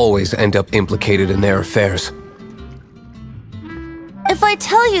somehow always end up implicated in their affairs. If I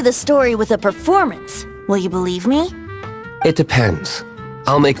tell you the story with a performance, will you believe me? It depends.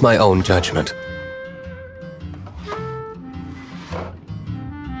 I'll make my own judgment.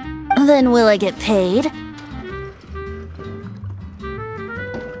 Then will I get paid?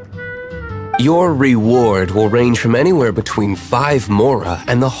 Your reward will range from anywhere between 5 mora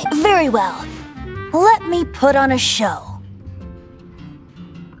and the whole... Very well. Let me put on a show.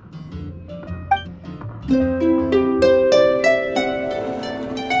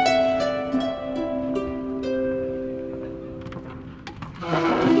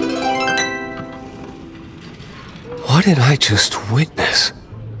 What did I just witness?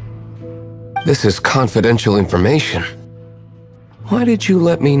 This is confidential information. Why did you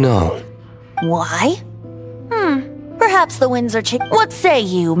let me know? Why? Perhaps the winds are What say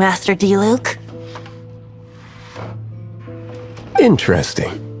you, Master Diluc?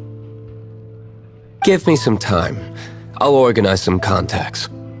 Interesting. Give me some time. I'll organize some contacts.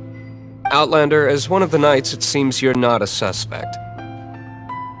 Outlander, as one of the Knights, it seems you're not a suspect.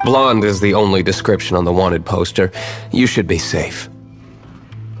 Blonde is the only description on the wanted poster. You should be safe.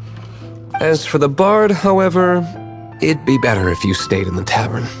 As for the Bard, however, it'd be better if you stayed in the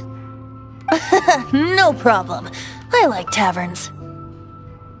tavern. No problem. I like taverns.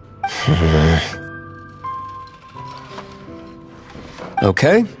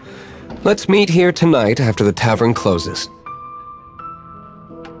 Okay. Let's meet here tonight after the tavern closes.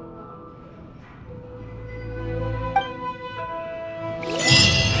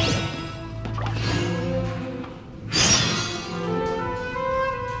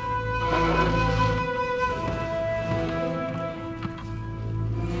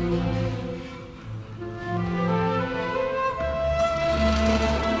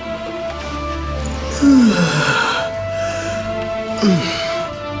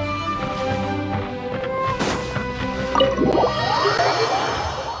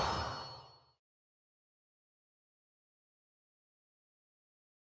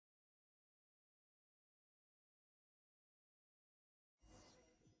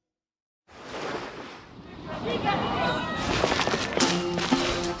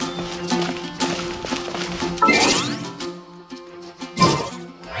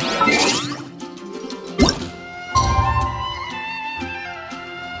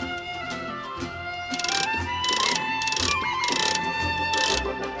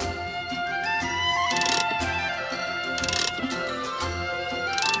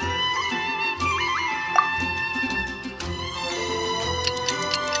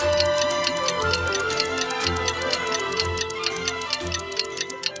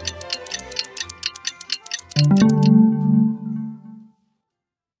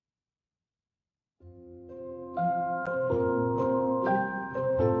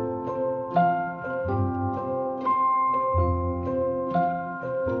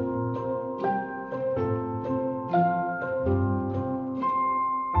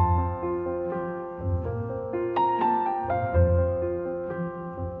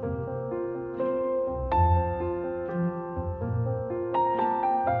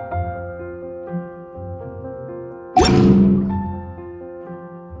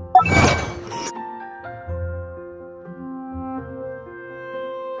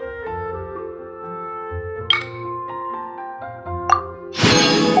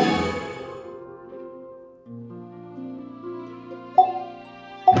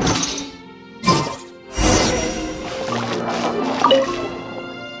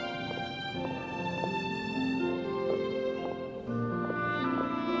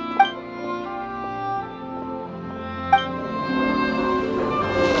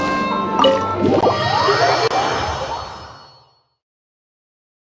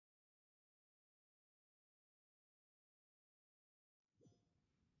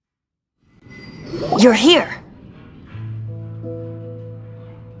 You're here.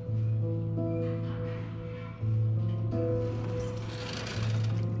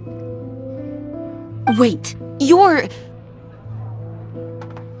 Wait, you're...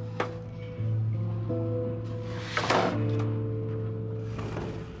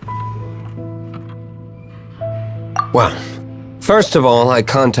 Well, first of all, I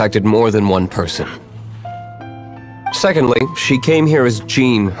contacted more than one person. Secondly, she came here as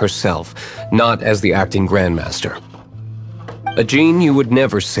Jean herself, not as the acting Grandmaster. A Jean you would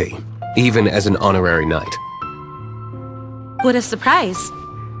never see, even as an honorary knight. What a surprise.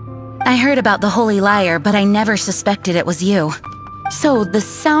 I heard about the Holy Lyre, but I never suspected it was you. So, the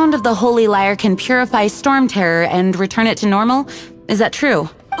sound of the Holy Lyre can purify Storm Terror and return it to normal? Is that true?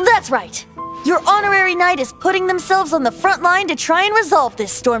 That's right. Your honorary knight is putting themselves on the front line to try and resolve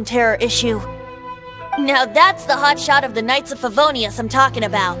this Storm Terror issue. Now that's the hotshot of the Knights of Favonius I'm talking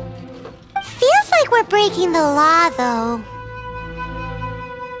about. Feels like we're breaking the law, though.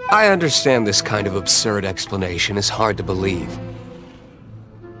 I understand this kind of absurd explanation is hard to believe.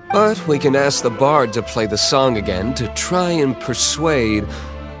 But we can ask the bard to play the song again to try and persuade...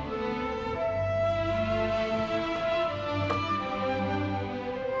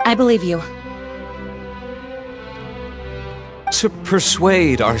 I believe you. To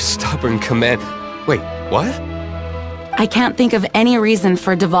persuade our stubborn command... Wait, what? I can't think of any reason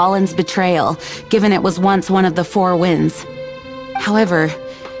for Dvalin's betrayal, given it was once one of the Four Winds. However,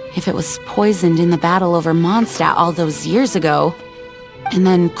 if it was poisoned in the battle over Mondstadt all those years ago, and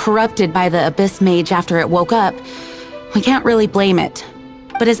then corrupted by the Abyss Mage after it woke up, we can't really blame it.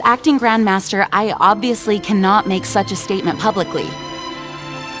 But as acting Grandmaster, I obviously cannot make such a statement publicly.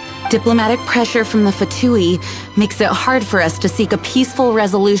 Diplomatic pressure from the Fatui makes it hard for us to seek a peaceful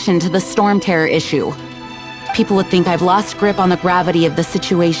resolution to the Storm Terror issue. People would think I've lost grip on the gravity of the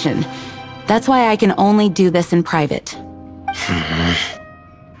situation. That's why I can only do this in private.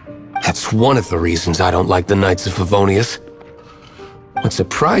 That's one of the reasons I don't like the Knights of Favonius. What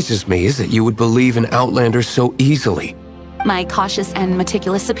surprises me is that you would believe an Outlander so easily. My cautious and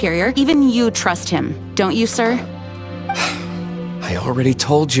meticulous superior, even you trust him, don't you, sir? I already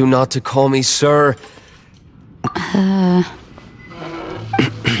told you not to call me sir.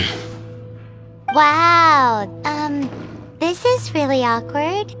 Wow, this is really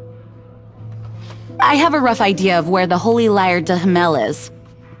awkward. I have a rough idea of where the Holy Lyre de Himmel is.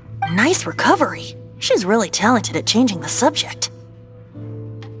 Nice recovery. She's really talented at changing the subject.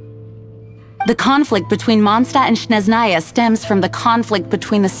 The conflict between Mondstadt and Snezhnaya stems from the conflict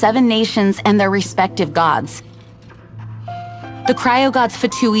between the Seven Nations and their respective gods. The cryo-gods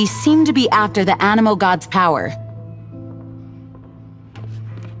Fatui seem to be after the Animo god's power.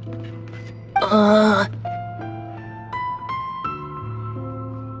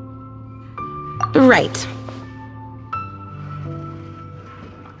 Right.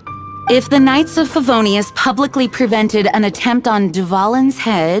 If the Knights of Favonius publicly prevented an attempt on Dvalin's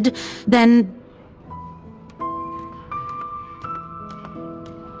head, then...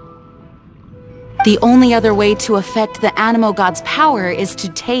 the only other way to affect the Animo god's power is to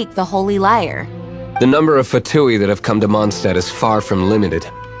take the Holy Lyre. The number of Fatui that have come to Mondstadt is far from limited.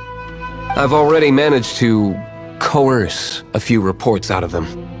 I've already managed to coerce a few reports out of them.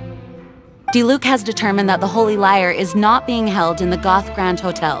 Diluc has determined that the Holy Lyre is not being held in the Goth Grand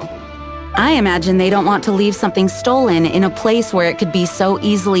Hotel. I imagine they don't want to leave something stolen in a place where it could be so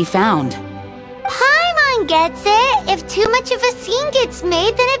easily found. Paimon gets it. If too much of a scene gets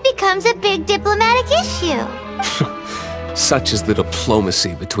made, then it becomes a big diplomatic issue. Such is the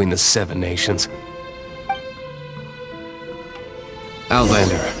diplomacy between the Seven Nations.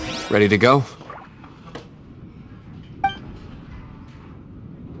 Outlander, ready to go?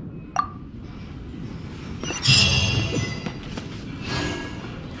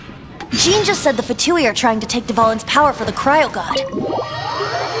 Jean just said the Fatui are trying to take Dvalin's power for the Cryo God.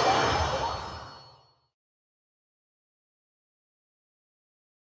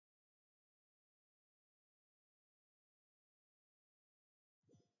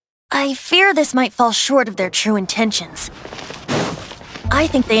 I fear this might fall short of their true intentions. I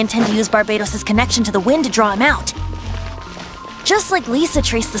think they intend to use Barbados' connection to the wind to draw him out. Just like Lisa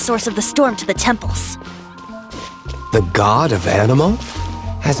traced the source of the storm to the temples. The god of Animo?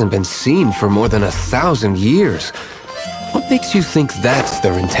 Hasn't been seen for more than 1,000 years. What makes you think that's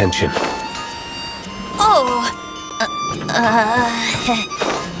their intention?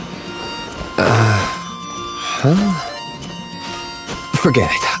 Forget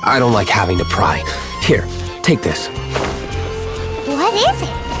it. I don't like having to pry. Here, take this. What is it?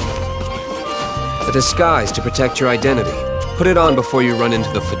 A disguise to protect your identity. Put it on before you run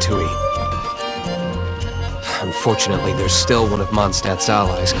into the Fatui. Fortunately, there's still one of Mondstadt's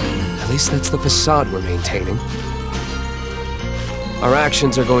allies. At least that's the facade we're maintaining. Our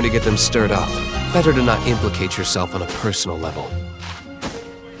actions are going to get them stirred up. Better to not implicate yourself on a personal level.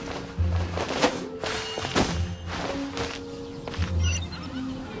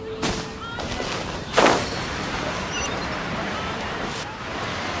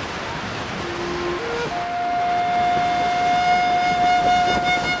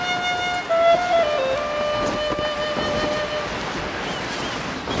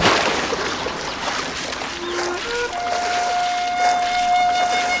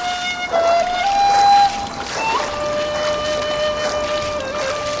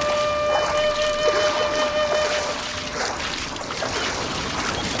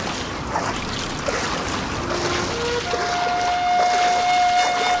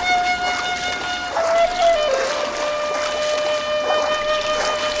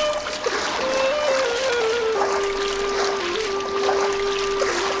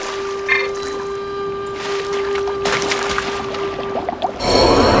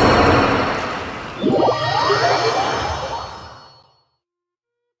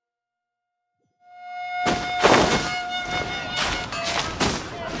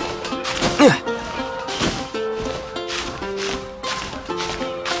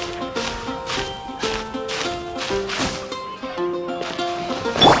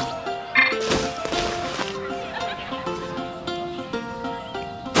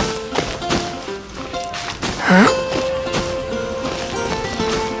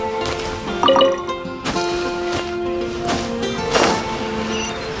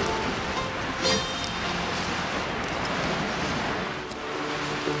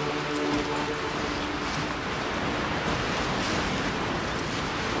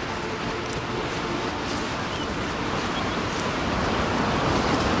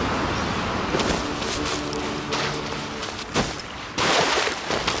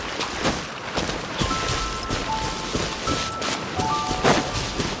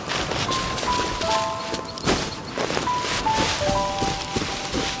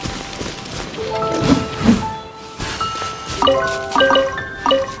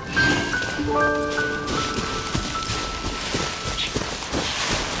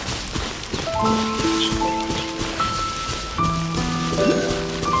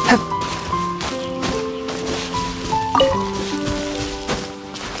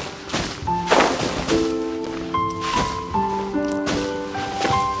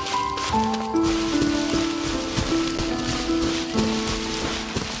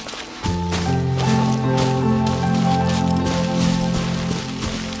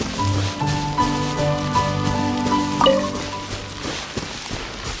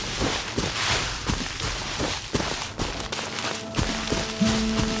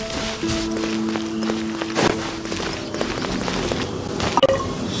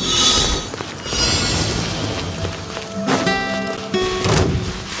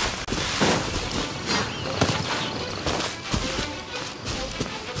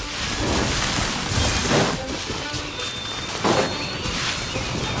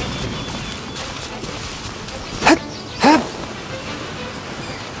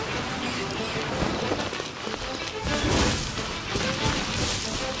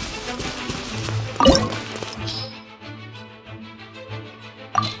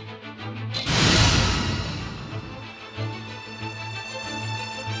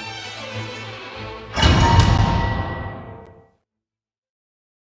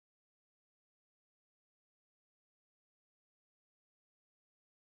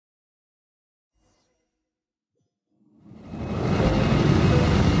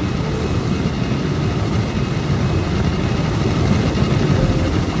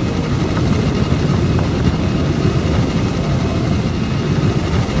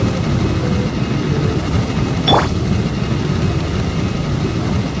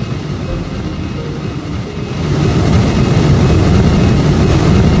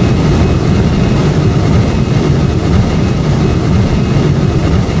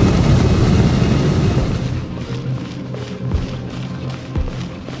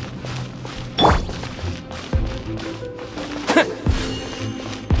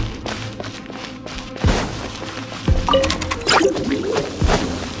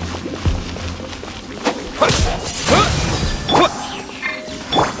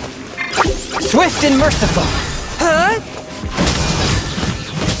 Swift and merciful. Huh?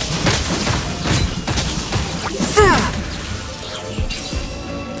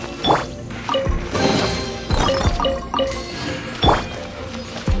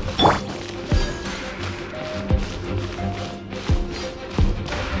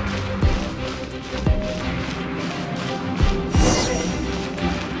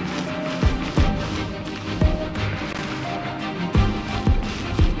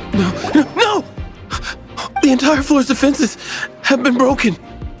 The entire floor's defenses have been broken.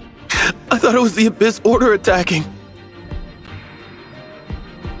 I thought it was the Abyss Order attacking.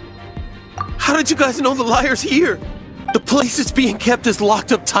 How did you guys know the liar's here? The place it's being kept is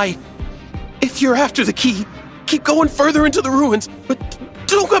locked up tight. If you're after the key, keep going further into the ruins, but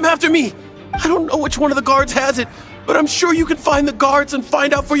don't come after me. I don't know which one of the guards has it, but I'm sure you can find the guards and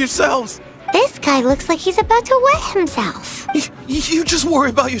find out for yourselves. This guy looks like he's about to wet himself. You just worry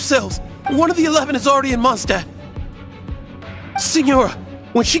about yourselves. One of the 11 is already in Mondstadt. Signora,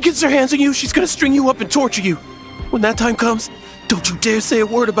 when she gets her hands on you, she's gonna string you up and torture you. When that time comes, don't you dare say a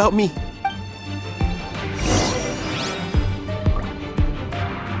word about me.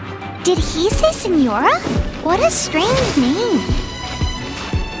 Did he say Senora? What a strange name.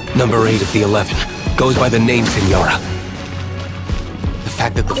 Number 8 of the 11 goes by the name Senora. The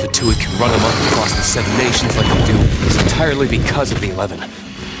fact that the Fatuid can run amok across the 7 nations like they do is entirely because of the 11.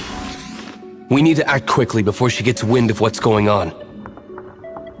 We need to act quickly before she gets wind of what's going on.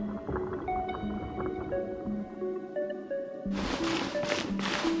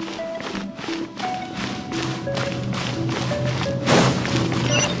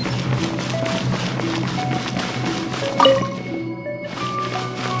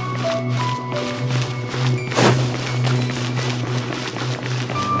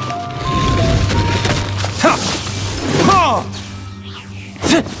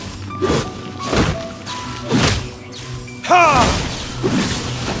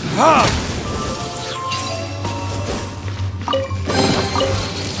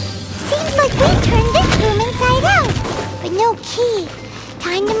 Seems like we turned this room inside out, but no key.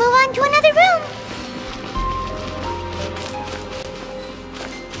 Time to move on to another room.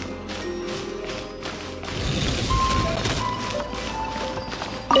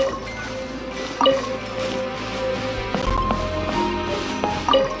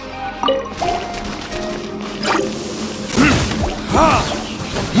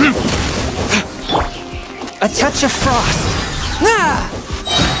 A touch of frost. Ah!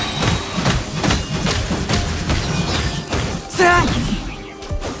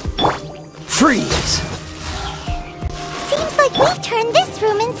 Freeze! Seems like we've turned this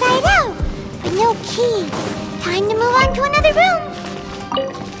room inside out, but no key. Time to move on to another room.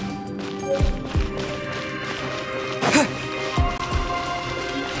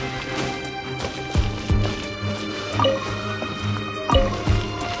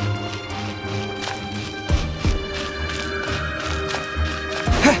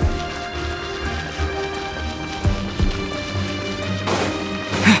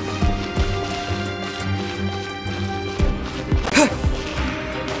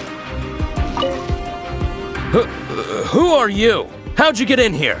 Who are you? How'd you get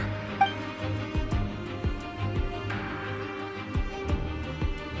in here?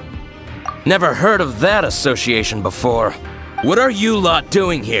 Never heard of that association before. What are you lot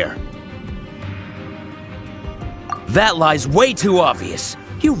doing here? That lie's way too obvious.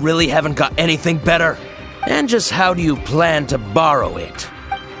 You really haven't got anything better? And just how do you plan to borrow it?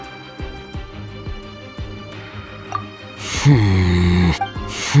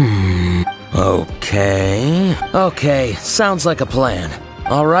 Okay, sounds like a plan.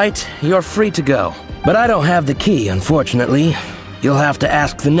 Alright, you're free to go. But I don't have the key, unfortunately. You'll have to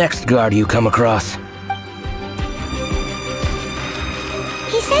ask the next guard you come across.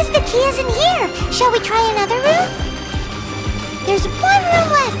 He says the key isn't here. Shall we try another room? There's one room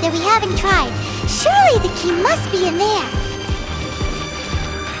left that we haven't tried. Surely the key must be in there.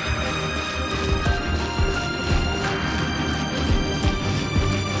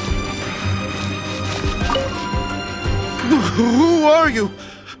 Who are you?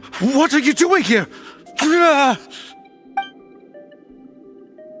 What are you doing here?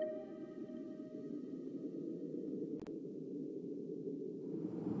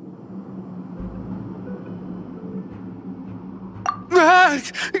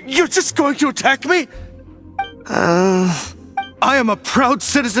 You're just going to attack me? I am a proud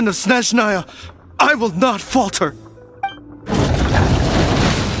citizen of Snezhnaya. I will not falter.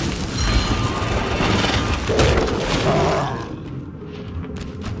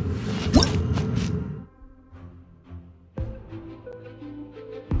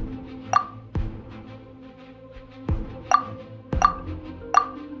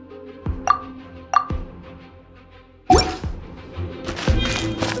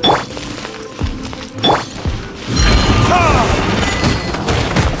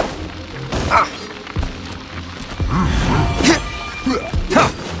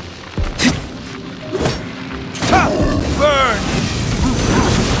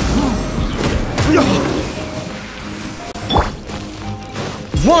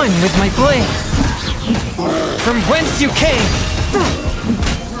 One with my blade. From whence you came!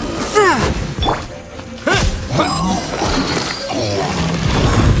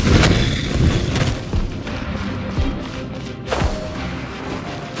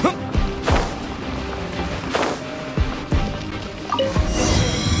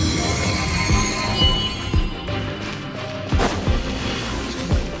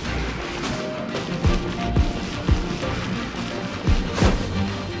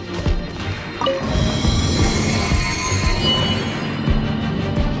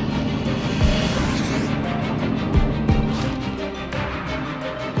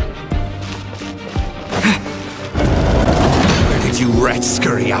 You rats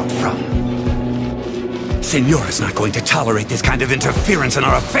scurry out from? Senora's not going to tolerate this kind of interference in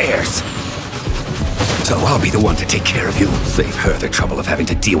our affairs. So I'll be the one to take care of you. Save her the trouble of having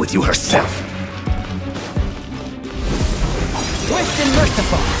to deal with you herself. Swift and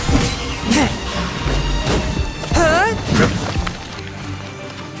merciful!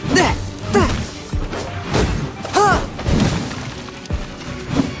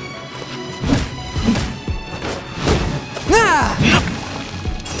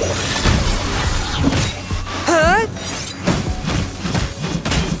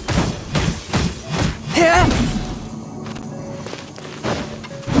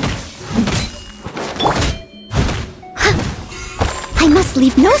 I must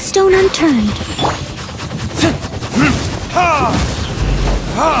leave no stone unturned.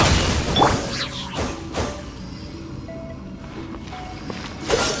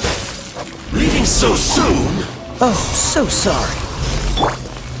 Leaving so soon? Oh, so sorry.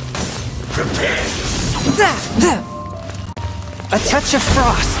 Prepare. A touch of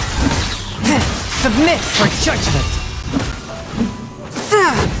frost! Submit for judgment!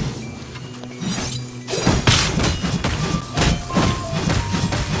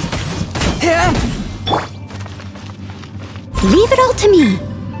 Leave it all to me.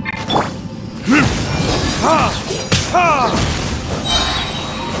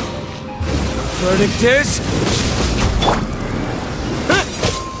 Verdict is...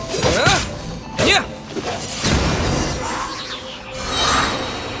 Yeah!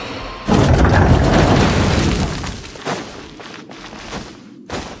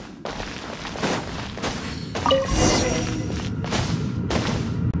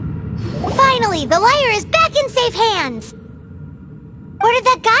 Finally, the lyre is back in safe hands. Where did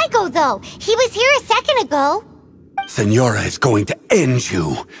that guy go, though? He was here a second ago. Senora is going to end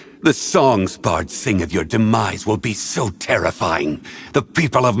you. The songs bards sing of your demise will be so terrifying. The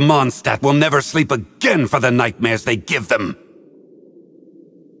people of Mondstadt will never sleep again for the nightmares they give them.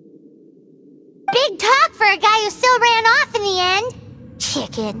 Big talk for a guy who still ran off in the end.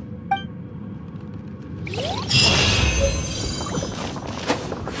 Chicken.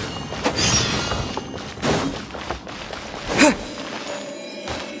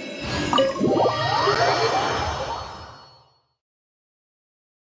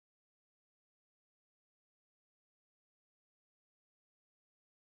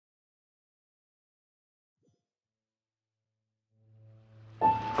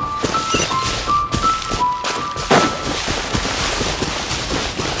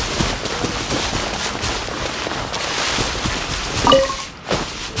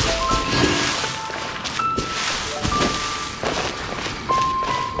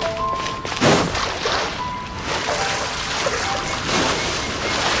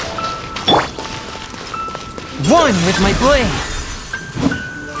 One with my blade!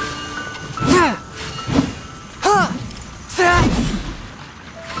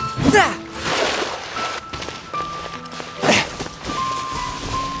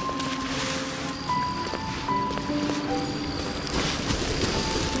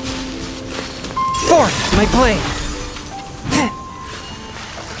 Fourth, my blade!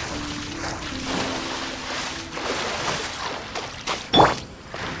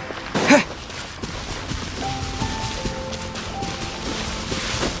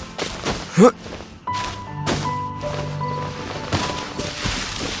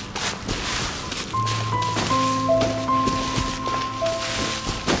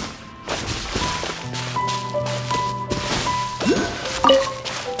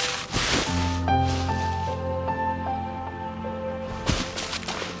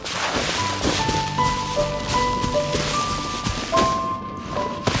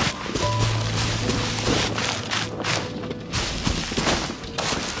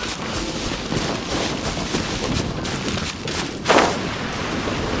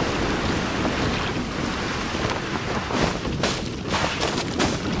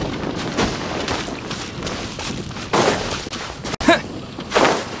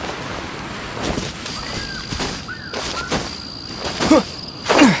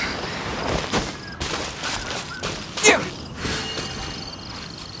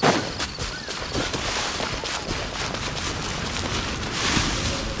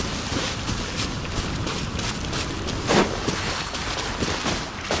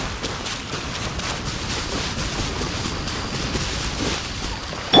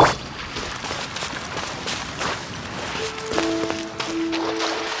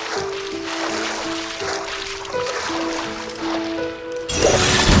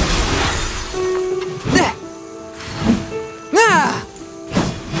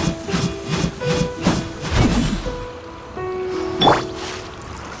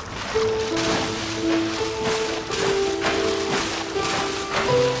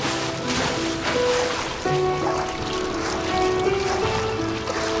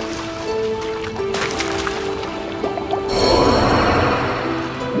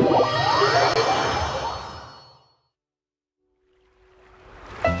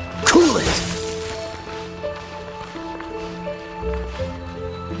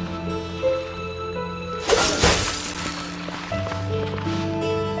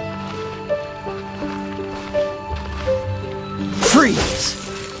 Freeze!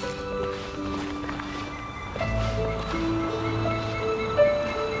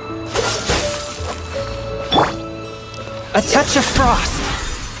 A touch of frost.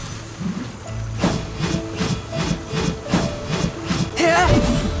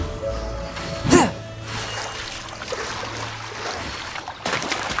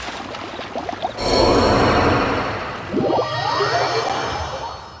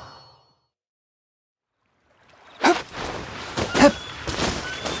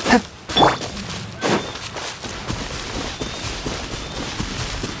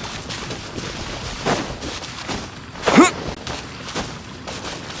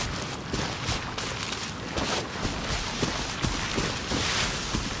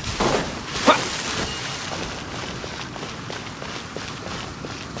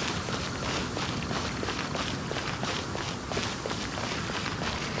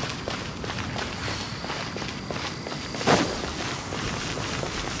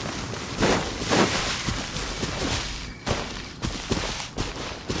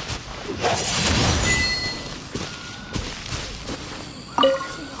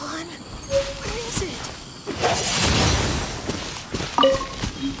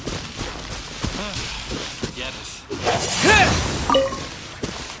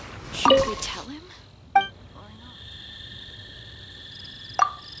 Should we tell him?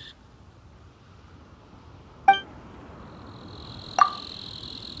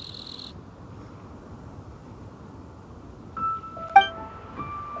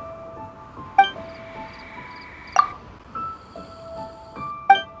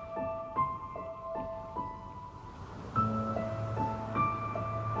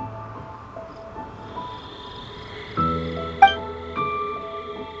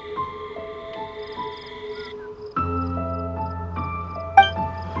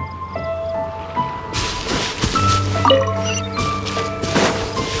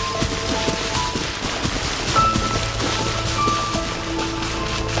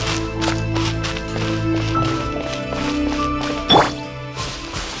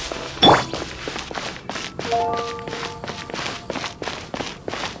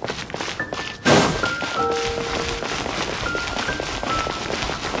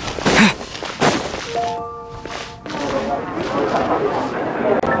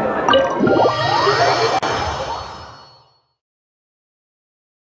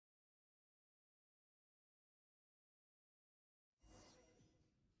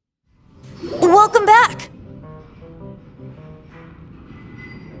 Welcome back!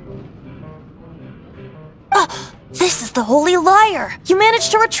 This is the Holy Lyre! You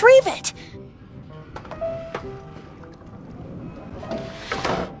managed to retrieve it!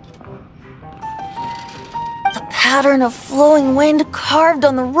 The pattern of flowing wind carved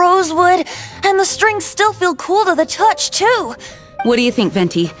on the rosewood, and the strings still feel cool to the touch, too! What do you think,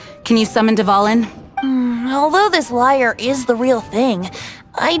 Venti? Can you summon Dvalin? Although this lyre is the real thing,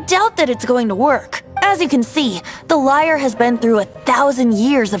 I doubt that it's going to work. As you can see, the lyre has been through 1,000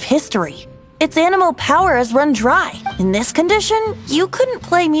 years of history. Its animal power has run dry. In this condition, you couldn't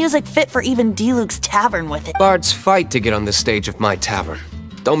play music fit for even Diluc's tavern with it. Bards fight to get on the stage of my tavern.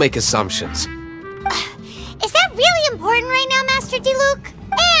 Don't make assumptions. Is that really important right now, Master Diluc?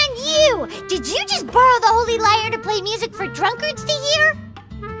 And you! Did you just borrow the Holy Lyre to play music for drunkards to hear?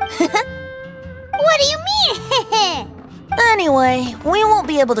 What do you mean? Anyway, we won't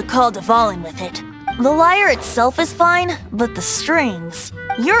be able to call Dvalin with it. The lyre itself is fine, but the strings...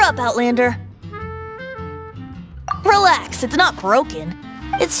 You're up, Outlander. Relax, it's not broken.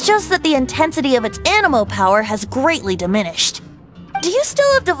 It's just that the intensity of its animo power has greatly diminished. Do you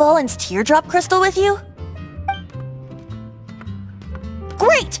still have Dvalin's teardrop crystal with you?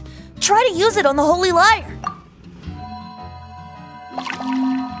 Great! Try to use it on the Holy Lyre.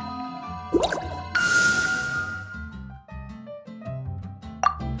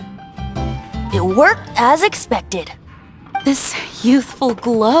 It worked as expected. This youthful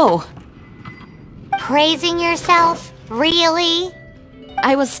glow. Praising yourself? Really?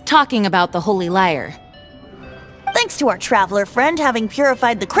 I was talking about the Holy Lyre. Thanks to our traveler friend having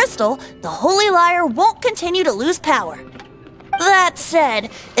purified the crystal, the Holy Lyre won't continue to lose power. That said,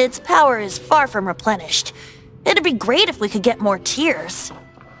 its power is far from replenished. It'd be great if we could get more tears.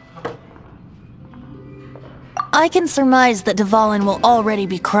 I can surmise that Dvalin will already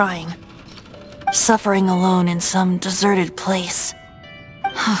be crying. Suffering alone in some deserted place.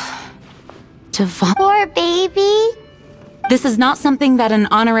 Dvalin. Poor baby. This is not something that an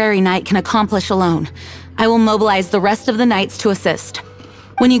honorary knight can accomplish alone. I will mobilize the rest of the knights to assist.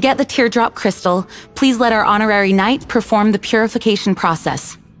 When you get the teardrop crystal, please let our honorary knight perform the purification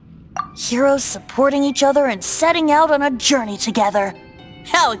process. Heroes supporting each other and setting out on a journey together.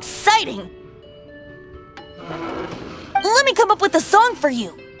 How exciting! Let me come up with a song for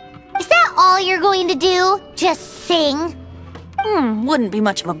you. Is that all you're going to do? Just sing? Wouldn't be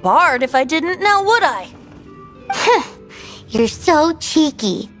much of a bard if I didn't, now would I? You're so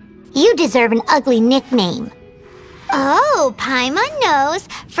cheeky. You deserve an ugly nickname. Oh, Paimon knows.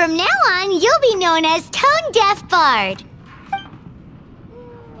 From now on, you'll be known as Tone Deaf Bard.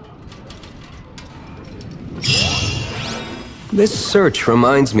 This search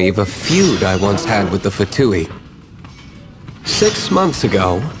reminds me of a feud I once had with the Fatui. 6 months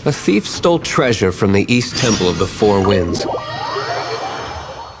ago, a thief stole treasure from the East Temple of the Four Winds.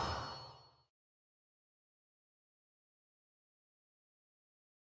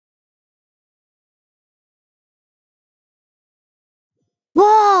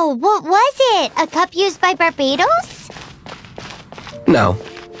 Whoa, what was it? A cup used by Barbados? No.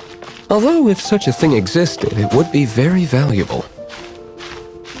 Although if such a thing existed, it would be very valuable.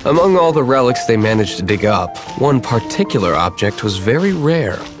 Among all the relics they managed to dig up, one particular object was very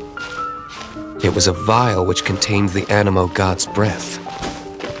rare. It was a vial which contained the Animo god's breath.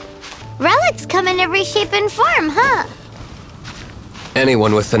 Relics come in every shape and form, huh?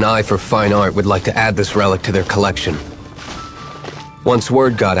 Anyone with an eye for fine art would like to add this relic to their collection. Once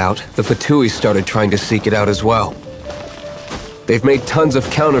word got out, the Fatui started trying to seek it out as well. They've made tons of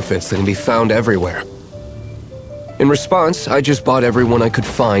counterfeits that can be found everywhere. In response, I just bought every one I could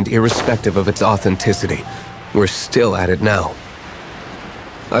find, irrespective of its authenticity. We're still at it now.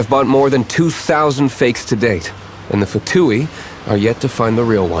 I've bought more than 2,000 fakes to date, and the Fatui are yet to find the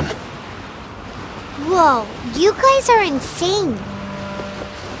real one. Whoa, you guys are insane.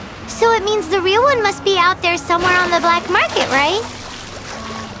 So it means the real one must be out there somewhere on the black market, right?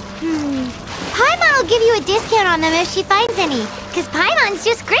 Paimon will give you a discount on them if she finds any, because Paimon's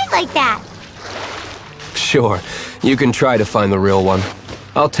just great like that. Sure, you can try to find the real one.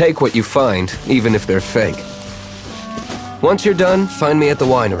 I'll take what you find, even if they're fake. Once you're done, find me at the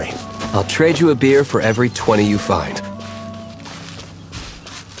winery. I'll trade you a beer for every 20 you find.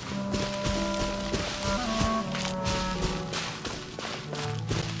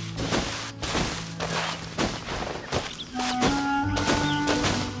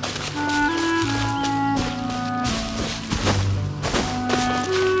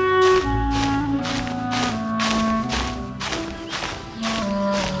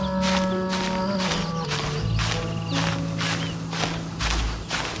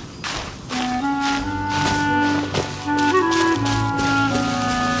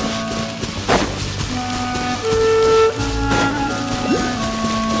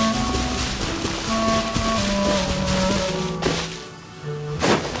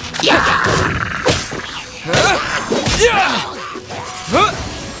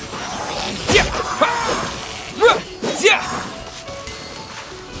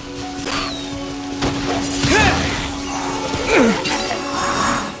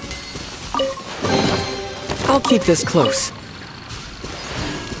 I'll keep this close.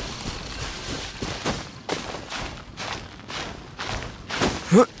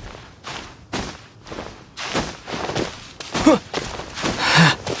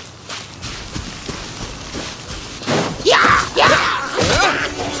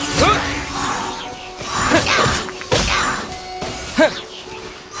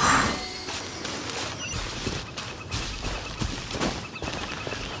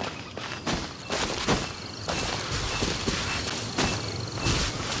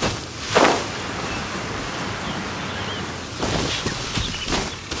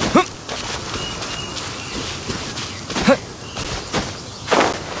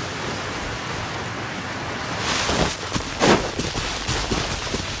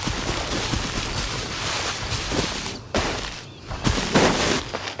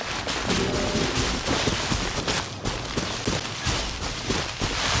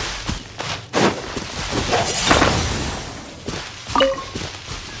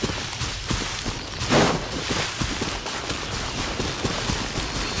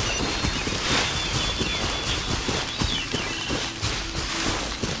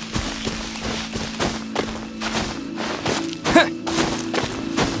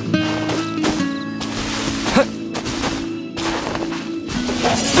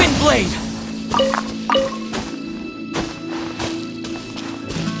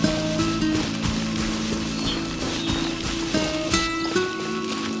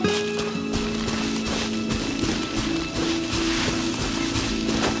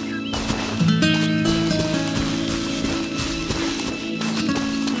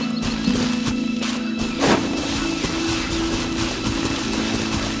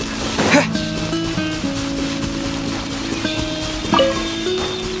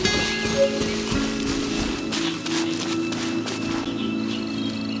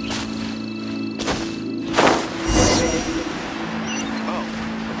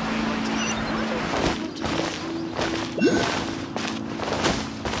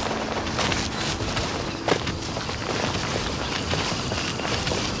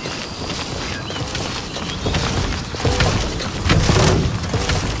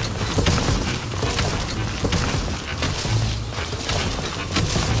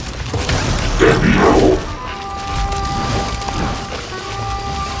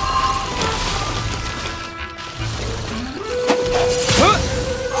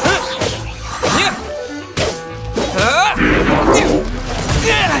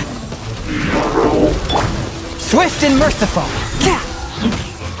 merciful!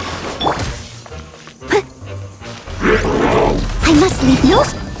 I must leave no...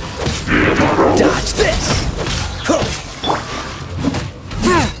 Dodge this!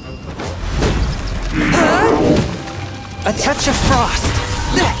 A touch of frost!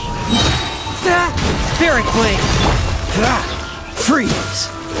 Spirit Blade! Freeze!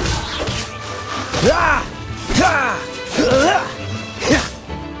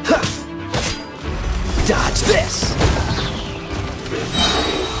 Dodge this!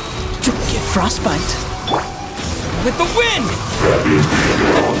 Don't get frostbite! With the wind!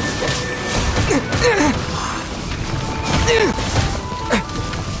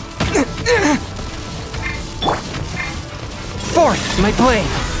 Forth, my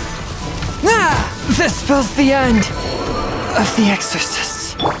blade! This spells the end of the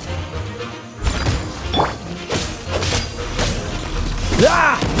exorcists.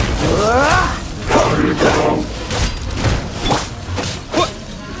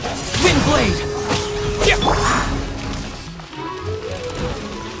 Wind blade!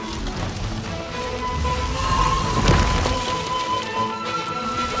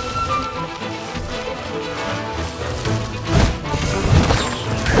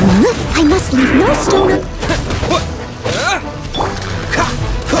 I must leave no stone un...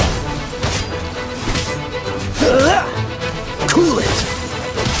 Cool it!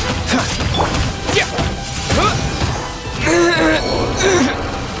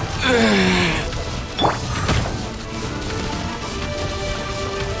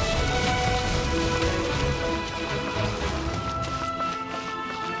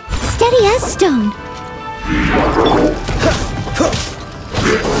 Steady as stone.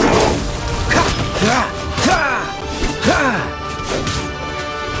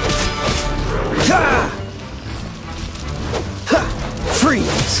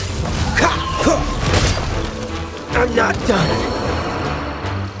 Freeze! I'm not done.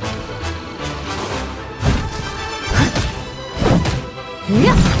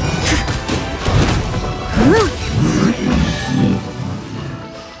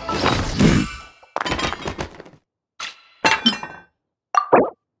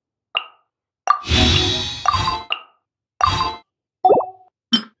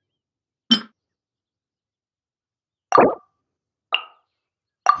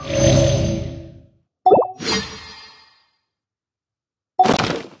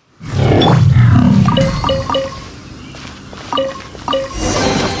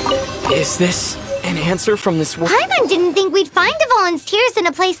 Is this an answer from this world? Paimon didn't think we'd find the volunteers in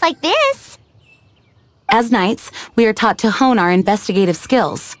a place like this. As knights, we are taught to hone our investigative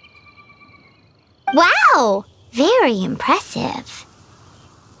skills. Wow! Very impressive.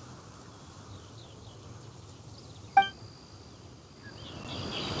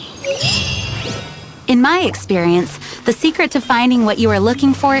 In my experience, the secret to finding what you are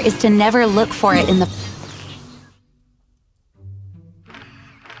looking for is to never look for it in the...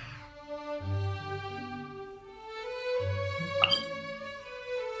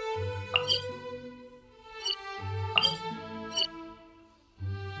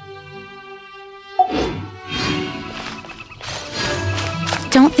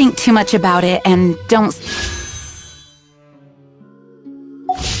 Don't think too much about it, and don't...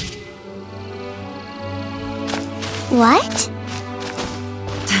 What?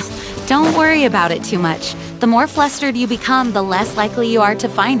 Don't worry about it too much. The more flustered you become, the less likely you are to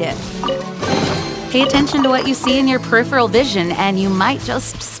find it. Pay attention to what you see in your peripheral vision, and you might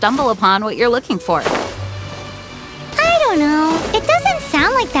just stumble upon what you're looking for. I don't know. It doesn't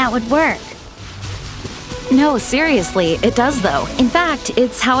sound like that would work. No, seriously, it does though. In fact,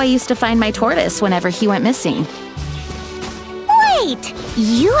 it's how I used to find my tortoise whenever he went missing. Wait!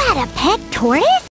 You had a pet tortoise?